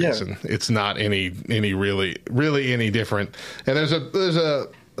for that reason. Yeah. It's not any really any different. And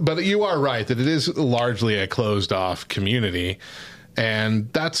but you are right that it is largely a closed off community.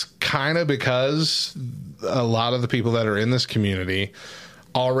 And that's kind of because a lot of the people that are in this community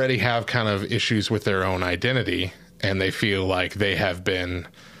already have kind of issues with their own identity, and they feel like they have been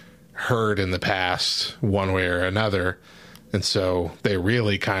heard in the past one way or another. And so they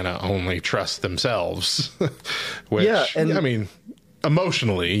really kind of only trust themselves, which, I mean,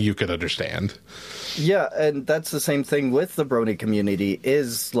 emotionally you could understand. Yeah, and that's the same thing with the Brony community,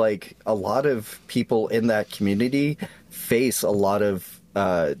 is like a lot of people in that community face a lot of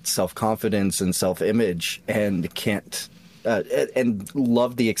self-confidence and self-image and can't and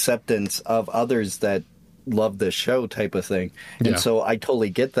love the acceptance of others that love the show type of thing. And so I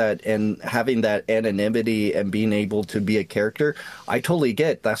totally get that, and having that anonymity and being able to be a character, I totally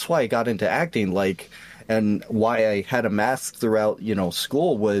get. That's why I got into acting, and why I had a mask throughout,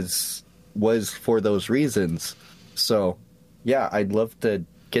 school was for those reasons. So yeah, I'd love to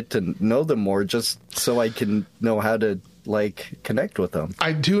get to know them more just so I can know how to connect with them.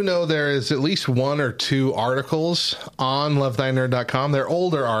 I do know there is at least 1 or 2 articles on lovethynerd.com. They're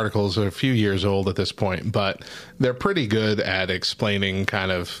older articles, they're a few years old at this point, but they're pretty good at explaining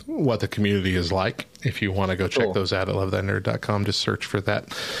kind of what the community is like. If you want to go check those out at lovethynerd.com, just search for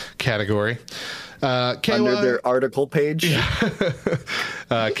that category. Under their article page. Yeah.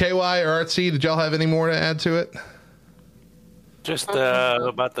 KY or Artsy, did y'all have any more to add to it? Just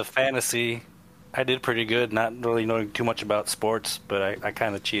about the fantasy. I did pretty good, not really knowing too much about sports, but I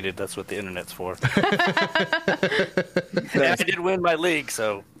kind of cheated. That's what the internet's for. And I did win my league,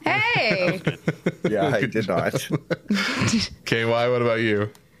 so. Hey! Yeah, I did not. KY, what about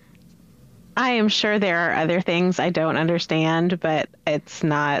you? I am sure there are other things I don't understand, but it's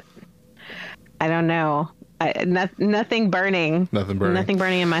not, I don't know. Nothing burning. Nothing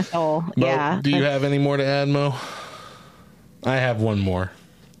burning in my soul. Mo, yeah. Do you have any more to add, Mo? I have one more.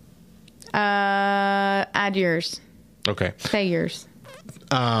 Add yours. Okay. Say yours.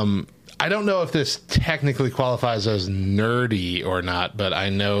 I don't know if this technically qualifies as nerdy or not, but I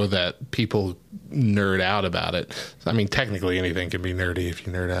know that people nerd out about it. I mean, technically anything can be nerdy if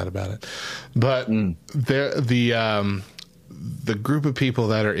you nerd out about it. But the group of people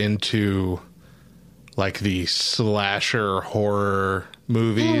that are into the slasher horror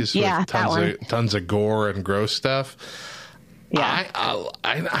movies with tons of gore and gross stuff. Yeah.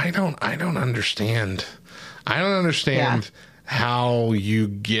 I don't understand. I don't understand how you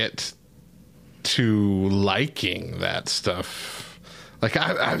get to liking that stuff.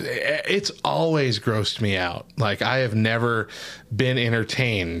 It's always grossed me out. I have never been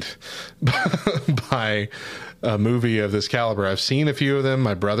entertained by a movie of this caliber. I've seen a few of them.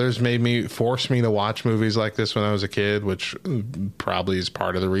 My brothers forced me to watch movies like this when I was a kid, which probably is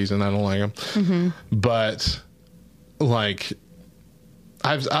part of the reason I don't like them. Mm-hmm. But I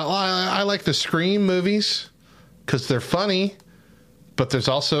like the Scream movies because they're funny, but there's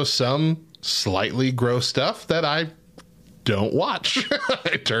also some slightly gross stuff that I don't watch.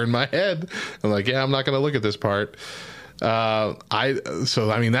 I turn my head. I'm like, I'm not going to look at this part.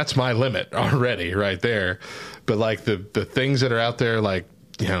 That's my limit already right there. But the things that are out there,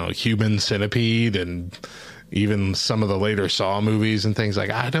 Human Centipede and even some of the later Saw movies and things,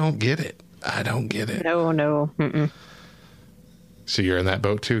 I don't get it. No. Mm-mm. So you're in that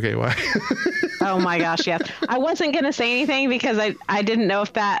boat too, KY? Oh my gosh, yes. I wasn't going to say anything because I didn't know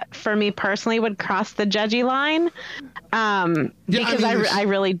if that for me personally would cross the judgy line. Because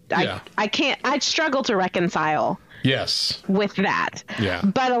I can't, I'd struggle to reconcile. Yes. With that. Yeah.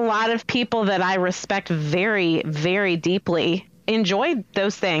 But a lot of people that I respect very, very deeply enjoy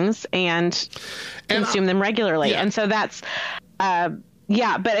those things and consume them regularly. Yeah. And so that's, but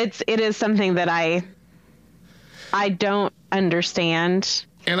it is something that I don't understand.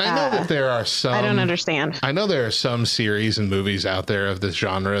 And I know that there are some... I don't understand. I know there are some series and movies out there of this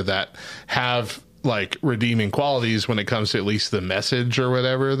genre that have, redeeming qualities when it comes to at least the message or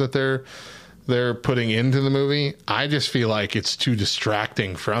whatever that they're putting into the movie. I just feel like it's too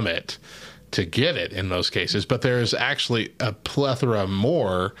distracting from it to get it in most cases. But there's actually a plethora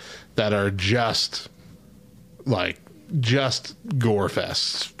more that are just gore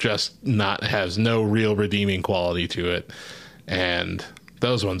fests, has no real redeeming quality to it. And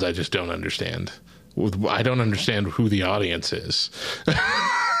those ones I just don't understand. I don't understand who the audience is.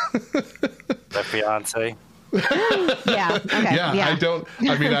 The fiance. Yeah. Okay.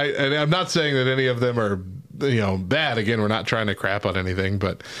 Yeah. I'm not saying that any of them are bad. Again, we're not trying to crap on anything,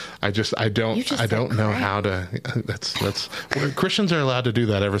 but I don't know how to. That's Christians are allowed to do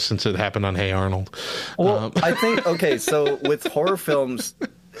that ever since it happened on Hey Arnold. Well, I think so with horror films,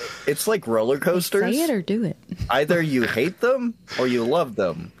 it's like roller coasters. Say it or do it. Either you hate them or you love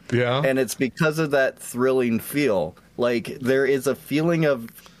them. Yeah. And it's because of that thrilling feel. Like, there is a feeling of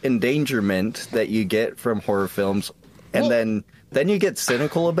endangerment that you get from horror films, and then you get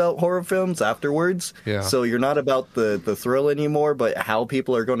cynical about horror films afterwards. Yeah. So you're not about the thrill anymore, but how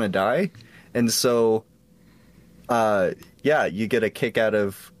people are going to die. And so, you get a kick out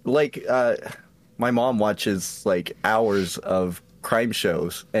of, like, my mom watches, like, hours of crime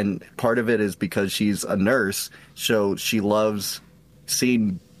shows, and part of it is because she's a nurse, so she loves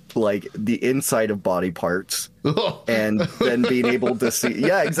seeing like the inside of body parts and then being able to see.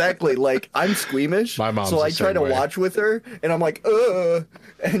 Yeah, exactly. Like, I'm squeamish, my mom's so I try to way. watch with her, and I'm like, ugh.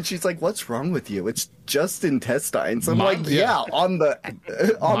 And she's like, "What's wrong with you? It's just intestines." I'm like, "Yeah, on the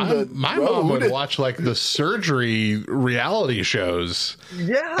my mom would watch like the surgery reality shows.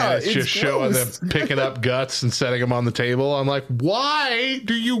 Yeah, and it's just showing them picking up guts and setting them on the table. I'm like, why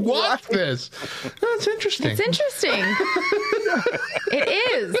do you watch this? That's interesting. It's interesting. It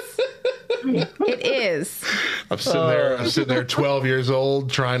is. It is. I'm sitting there 12 years old,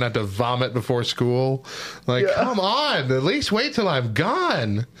 trying not to vomit before school. Like, come on, at least wait till I'm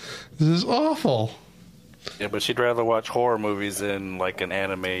gone. This is awful. Yeah, but she'd rather watch horror movies than like an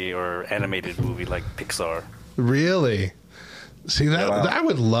anime or animated movie like Pixar. Really? See, that I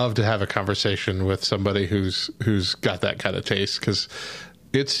would love to have a conversation with somebody who's got that kind of taste, because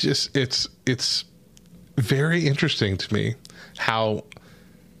it's very interesting to me how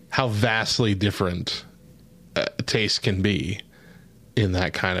vastly different taste can be in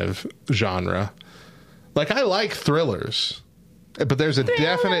that kind of genre. Like, I like thrillers, but there's a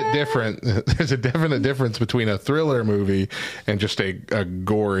definite difference between a thriller movie and just a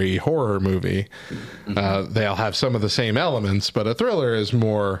gory horror movie. They all have some of the same elements, but a thriller is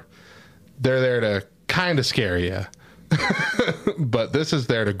more, they're there to kind of scare you. But this is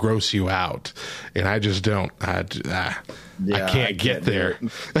there to gross you out, and I just don't. I can't get there.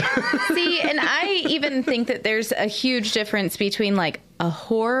 See, and I even think that there's a huge difference between like a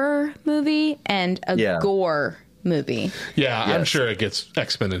horror movie and a gore movie. Yeah, yes. I'm sure it gets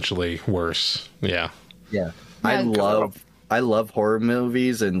exponentially worse. Yeah. I love horror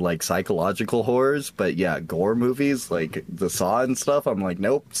movies and like psychological horrors, but gore movies like the Saw and stuff, I'm like,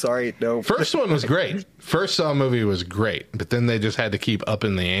 nope, sorry, no. First one was great. First Saw movie was great, but then they just had to keep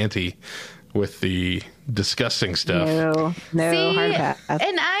upping the ante with the disgusting stuff. No, See, hard pass.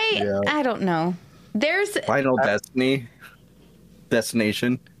 And I don't know. There's Final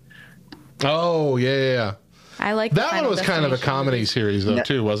Destination. Oh yeah. I like that one. Was kind of a comedy series though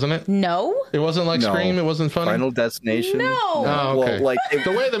too, wasn't it? No, it wasn't like Scream. It wasn't funny. Final Destination. No. Oh, okay. Well, like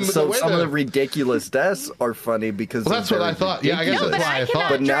some of the ridiculous deaths are funny because that's what I thought. Yeah, I guess that's why I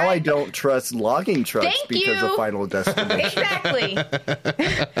thought. But now I don't trust logging trucks because of Final Destination. Exactly.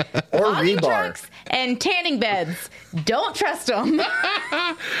 Or logging rebar trucks and tanning beds. Don't trust them.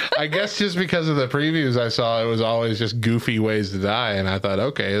 I guess just because of the previews I saw, it was always just goofy ways to die, and I thought,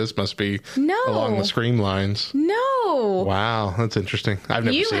 okay, this must be along the Scream lines. No. Wow, that's interesting. I've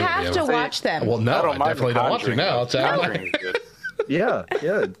never seen it. You have to watch them. Well, no, I definitely don't want to now. Yeah.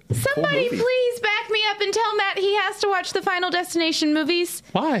 Somebody please back me up and tell Matt he has to watch the Final Destination movies.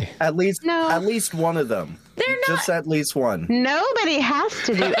 Why? At least one of them. They're not. Just at least one. Nobody has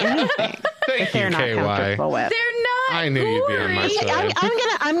to do anything if they're not comfortable with. They're not. I knew you'd be on my side.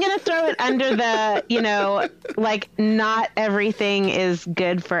 I'm gonna throw it under the like not everything is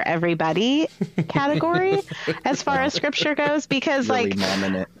good for everybody category as far as scripture goes, because really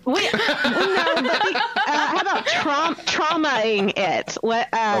momming it. How about traumaing it?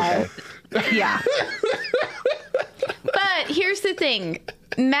 Okay. Yeah. But here's the thing.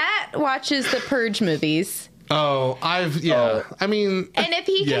 Matt watches the Purge movies. Oh, I mean... And if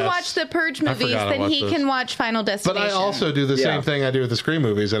he can watch the Purge movies, then he can watch Final Destination. But I also do the same thing I do with the Scream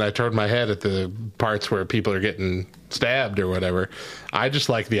movies, and I turn my head at the parts where people are getting stabbed or whatever. I just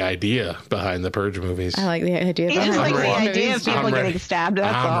like the idea behind the Purge movies. I like the idea behind the Purge movies. Idea of people getting stabbed,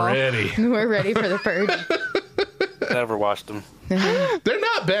 that's all. I'm ready. We're ready for the Purge. Never watched them. They're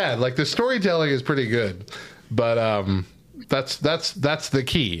not bad. Like, the storytelling is pretty good. But, that's the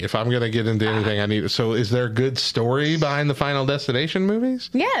key. If I'm going to get into anything, I need. So, is there a good story behind the Final Destination movies?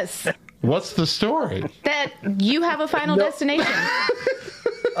 Yes. What's the story? That you have a Final Destination,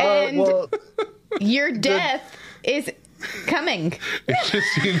 and your death is coming. It just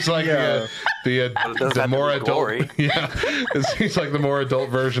seems like the more adult. Yeah, it seems like the more adult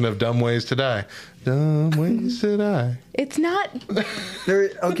version of Dumb Ways to Die. Dumb Ways to Die. It's not.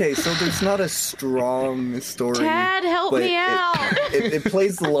 Okay, so there's not a strong story. Tad, help me out. It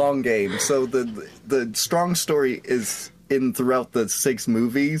plays the long game. So the strong story is in throughout the 6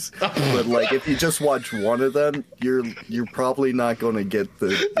 movies, but like if you just watch one of them, you're probably not going to get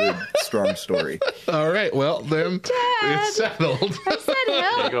the strong story. All right, well then it's settled. I said help.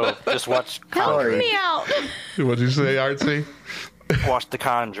 There you go. Just watch. Help me out. What'd you say, Artsy? Watch The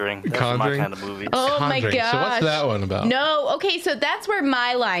Conjuring. That's my kind of movie. Oh Conjuring. my gosh. So what's that one about? No, okay, so that's where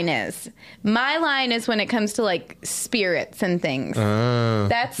my line is. My line is when it comes to like spirits and things.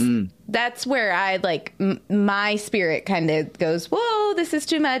 That's where I like my spirit kind of goes, whoa, this is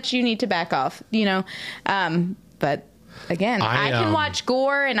too much. You need to back off, you know. But again, I can watch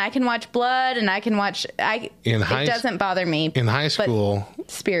gore and I can watch blood and I can watch. It doesn't bother me. In high school,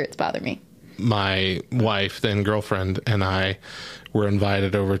 spirits bother me. My wife, then girlfriend, and I were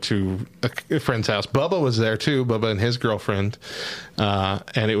invited over to a friend's house. Bubba was there too, Bubba and his girlfriend,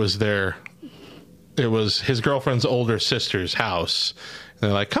 and it was his girlfriend's older sister's house. And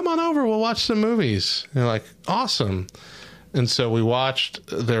they're like, come on over, we'll watch some movies. And they're like, awesome. And so we watched,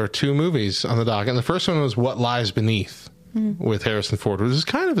 there were 2 movies on the dock, and the first one was What Lies Beneath with Harrison Ford, which is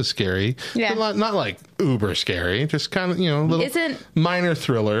kind of a scary, but not like uber scary, just kind of, you know, a little minor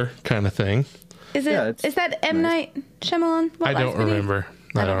thriller kind of thing. Is that M. Night Shyamalan? I don't remember.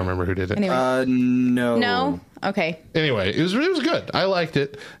 I don't remember who did it. Anyway. No. No? Okay. Anyway, it was good. I liked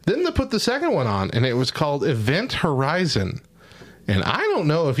it. Then they put the second one on, and it was called Event Horizon. And I don't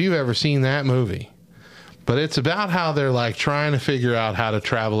know if you've ever seen that movie, but it's about how they're like trying to figure out how to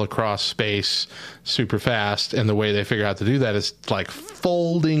travel across space super fast. And the way they figure out to do that is like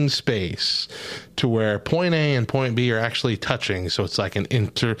folding space to where point A and point B are actually touching. So it's like an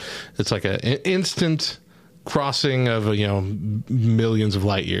instant crossing of, you know, millions of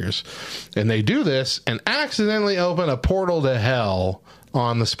light years. And they do this and accidentally open a portal to hell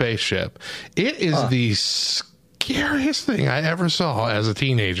on the spaceship. It is the scariest thing I ever saw as a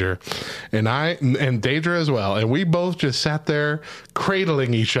teenager, and Deidre as well, and we both just sat there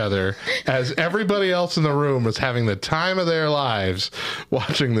cradling each other as everybody else in the room was having the time of their lives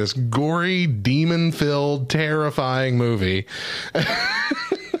watching this gory, demon-filled, terrifying movie.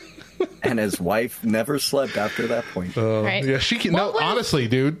 And his wife never slept after that point. Right. Yeah, she can. Honestly,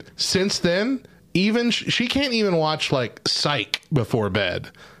 dude, since then, even she can't even watch like Psych before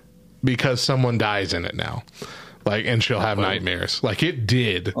bed because someone dies in it now. Like, and she'll have nightmares. Like, it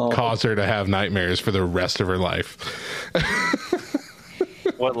did cause her to have nightmares for the rest of her life.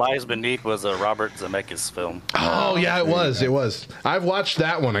 What Lies Beneath was a Robert Zemeckis film. Oh, yeah, it was. It was. I've watched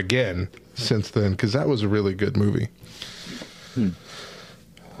that one again since then because that was a really good movie.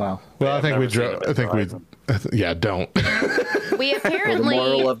 Wow. Well, I think we drove. Yeah, don't. We apparently. The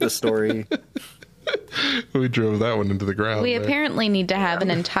moral of the story. We drove that one into the ground. We apparently need to have an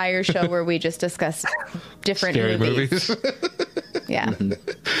entire show where we just discuss different scary movies. Yeah.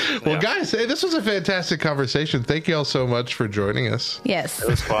 Well, guys, hey, this was a fantastic conversation. Thank you all so much for joining us. Yes. It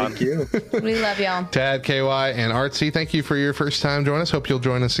was fun. Thank you. We love y'all. Tad, KY, and Artsy, thank you for your first time joining us. Hope you'll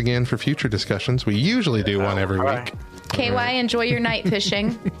join us again for future discussions. We usually do one every week. KY, enjoy your night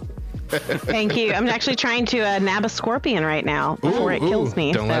fishing. Thank you. I'm actually trying to nab a scorpion right now before it kills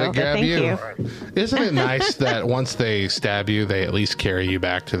me. Don't let it grab thank you. Isn't it nice that once they stab you, they at least carry you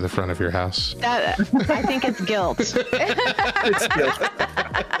back to the front of your house? I think it's guilt. It's guilt.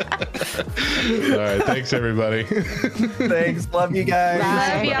 All right. Thanks, everybody. Thanks. Love you guys.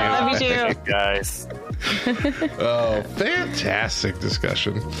 Love y'all. Love you too. Thanks, guys. Oh, fantastic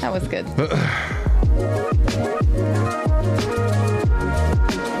discussion. That was good.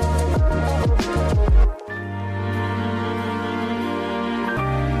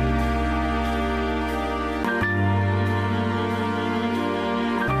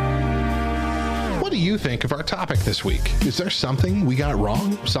 What do you think of our topic this week? Is there something we got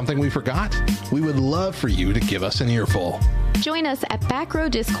wrong? Something we forgot? We would love for you to give us an earful. Join us at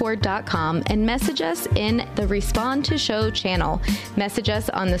backrowdiscord.com and message us in the Respond to Show channel. Message us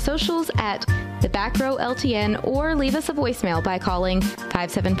on the socials at the Back Row LTN or leave us a voicemail by calling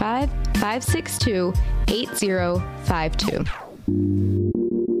 575-562-8052.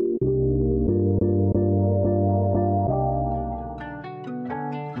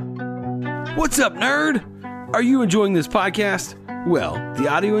 What's up, nerd? Are you enjoying this podcast? Well, the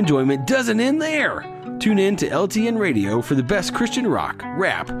audio enjoyment doesn't end there. Tune in to LTN Radio for the best Christian rock,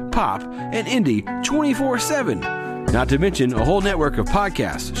 rap, pop, and indie 24/7. Not to mention a whole network of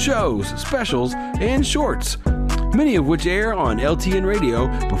podcasts, shows, specials, and shorts. many of which air on LTN Radio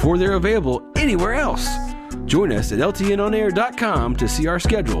before they're available anywhere else. Join us at ltnonair.com to see our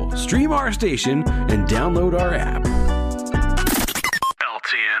schedule, stream our station, and download our app.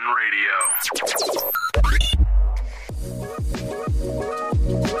 LTN Radio.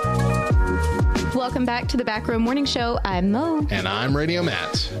 Welcome back to the Backroom Morning Show. I'm Mo. And I'm Radio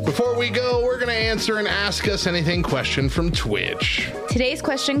Matt. Before we go, we're going to answer an Ask Us Anything question from Twitch. Today's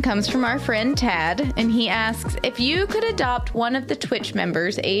question comes from our friend Tad, and he asks, if you could adopt one of the Twitch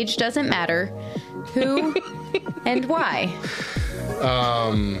members, age doesn't matter, who and why?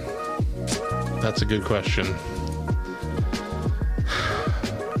 That's a good question.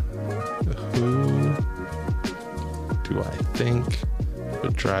 Who do I think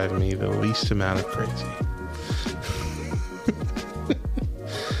would drive me the least amount of crazy?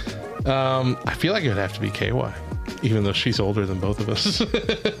 I feel like it would have to be KY, even though she's older than both of us.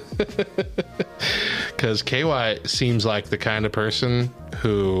 Because KY seems like the kind of person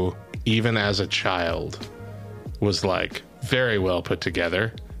who, even as a child, was like very well put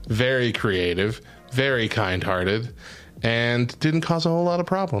together, very creative, very kind-hearted, and didn't cause a whole lot of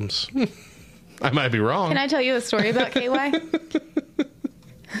problems. I might be wrong. Can I tell you a story about KY?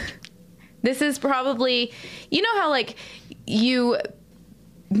 This is probably, you know how like you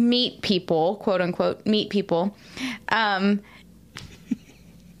meet people, quote unquote, meet people, and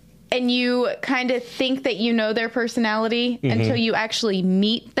you kind of think that you know their personality until you actually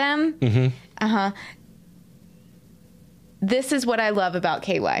meet them. This is what I love about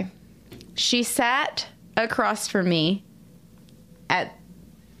KY. She sat across from me at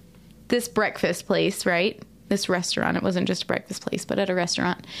this breakfast place, right? This restaurant. It wasn't just a breakfast place, but at a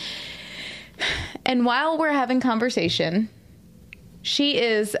restaurant. And while we're having conversation, she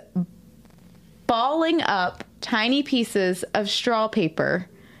is balling up tiny pieces of straw paper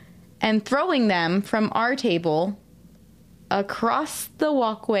and throwing them from our table across the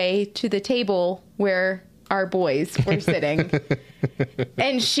walkway to the table where our boys were sitting.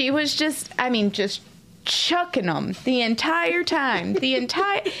 And she was just chucking them the entire time.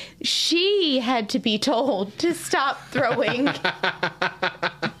 She had to be told to stop throwing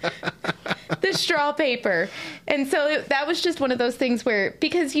the straw paper. And so that was just one of those things where,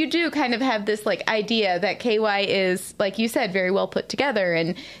 because you do kind of have this like idea that KY is, like you said, very well put together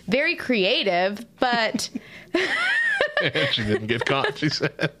and very creative, but she didn't get caught, she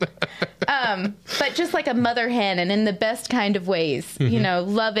said. But just like a mother hen, and in the best kind of ways, you know,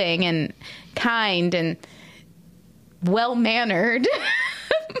 loving and kind and well-mannered.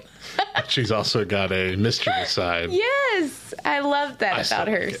 She's also got a mischievous side. Yes, I love that about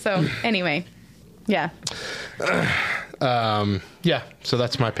her. Like so anyway, yeah. Yeah, so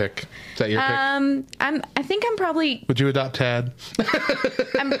that's my pick. Is that your pick? I think I'm probably... Would you adopt Tad?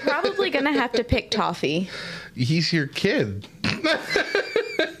 I'm probably going to have to pick Toffee. He's your kid.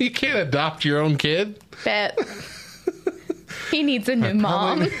 You can't adopt your own kid. Bet. He needs a new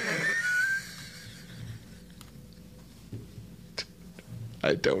mom.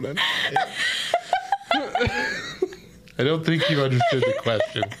 I don't understand. I don't think you understood the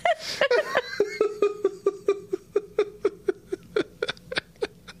question.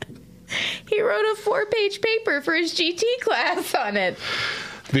 He wrote a 4-page paper for his GT class on it.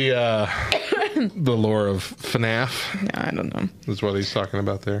 The lore of FNAF. No, I don't know. Is what he's talking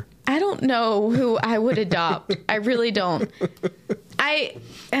about there. I don't know who I would adopt. I really don't. Yeah,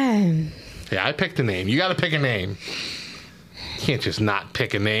 I picked a name. You got to pick a name. You can't just not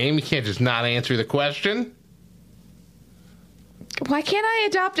pick a name. You can't just not answer the question. Why can't I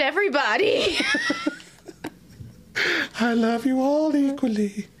adopt everybody? I love you all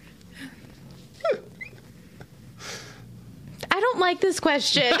equally. I don't like this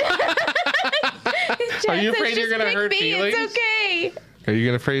question. Are you afraid you're going to hurt feelings? It's okay. Are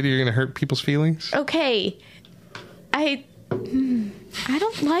you afraid you're going to hurt people's feelings? Okay. I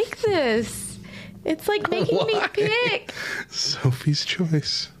don't like this. It's like making me pick. Sophie's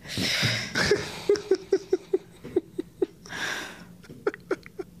choice.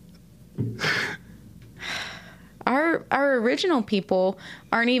 Our original people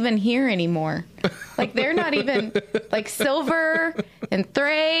aren't even here anymore. Like, they're not even, like, Silver and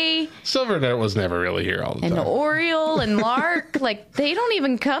Thray. Silver was never really here all the time. And Oriole and Lark. Like, they don't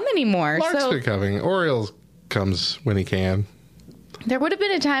even come anymore. Lark's been coming. Oriole comes when he can. There would have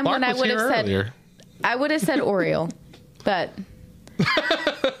been a time when I would have said... Earlier. I would have said Oriole, but...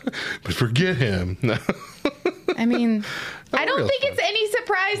 But forget him. No. I mean, I don't think it's any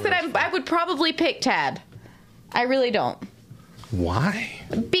surprise that I would probably pick Tad. I really don't. Why?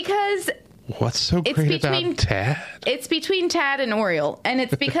 Because What's so great about Tad? It's between Tad and Oriole, and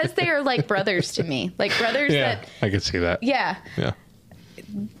it's because they are like brothers to me. Like brothers that... I could see that. Yeah. Yeah.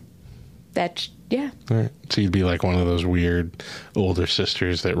 Yeah. All right. So you'd be like one of those weird older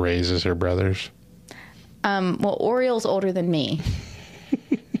sisters that raises her brothers? Well, Oriole's older than me.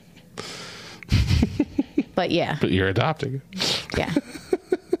 But yeah. But you're adopting. Yeah.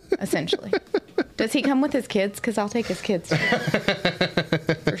 Essentially. Does he come with his kids? Because I'll take his kids.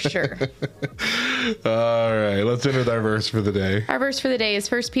 For sure. All right. Let's end with our verse for the day. Our verse for the day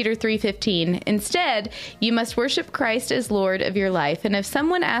is 1 Peter 3:15. Instead, you must worship Christ as Lord of your life. And if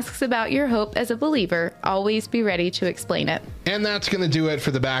someone asks about your hope as a believer, always be ready to explain it. And that's going to do it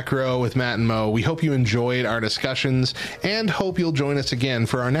for the Back Row with Matt and Mo. We hope you enjoyed our discussions and hope you'll join us again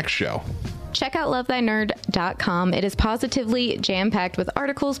for our next show. Check out lovethynerd.com. It is positively jam-packed with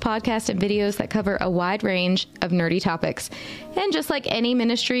articles, podcasts, and videos that cover a wide range of nerdy topics. And just like any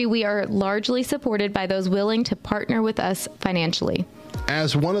ministry, we are largely supported by those willing to partner with us financially.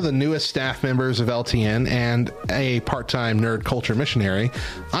 As one of the newest staff members of LTN and a part-time nerd culture missionary,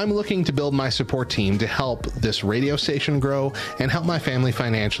 I'm looking to build my support team to help this radio station grow and help my family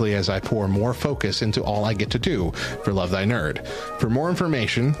financially as I pour more focus into all I get to do for Love Thy Nerd. For more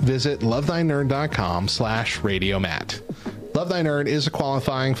information, visit lovethynerd.com/radiomat. Love Thy Nerd is a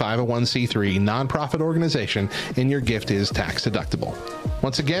qualifying 501c3 nonprofit organization, and your gift is tax deductible.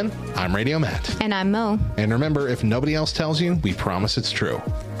 Once again, I'm Radio Matt. And I'm Mo. And remember, if nobody else tells you, we promise it's true.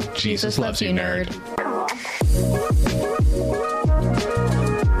 Jesus loves you, nerd.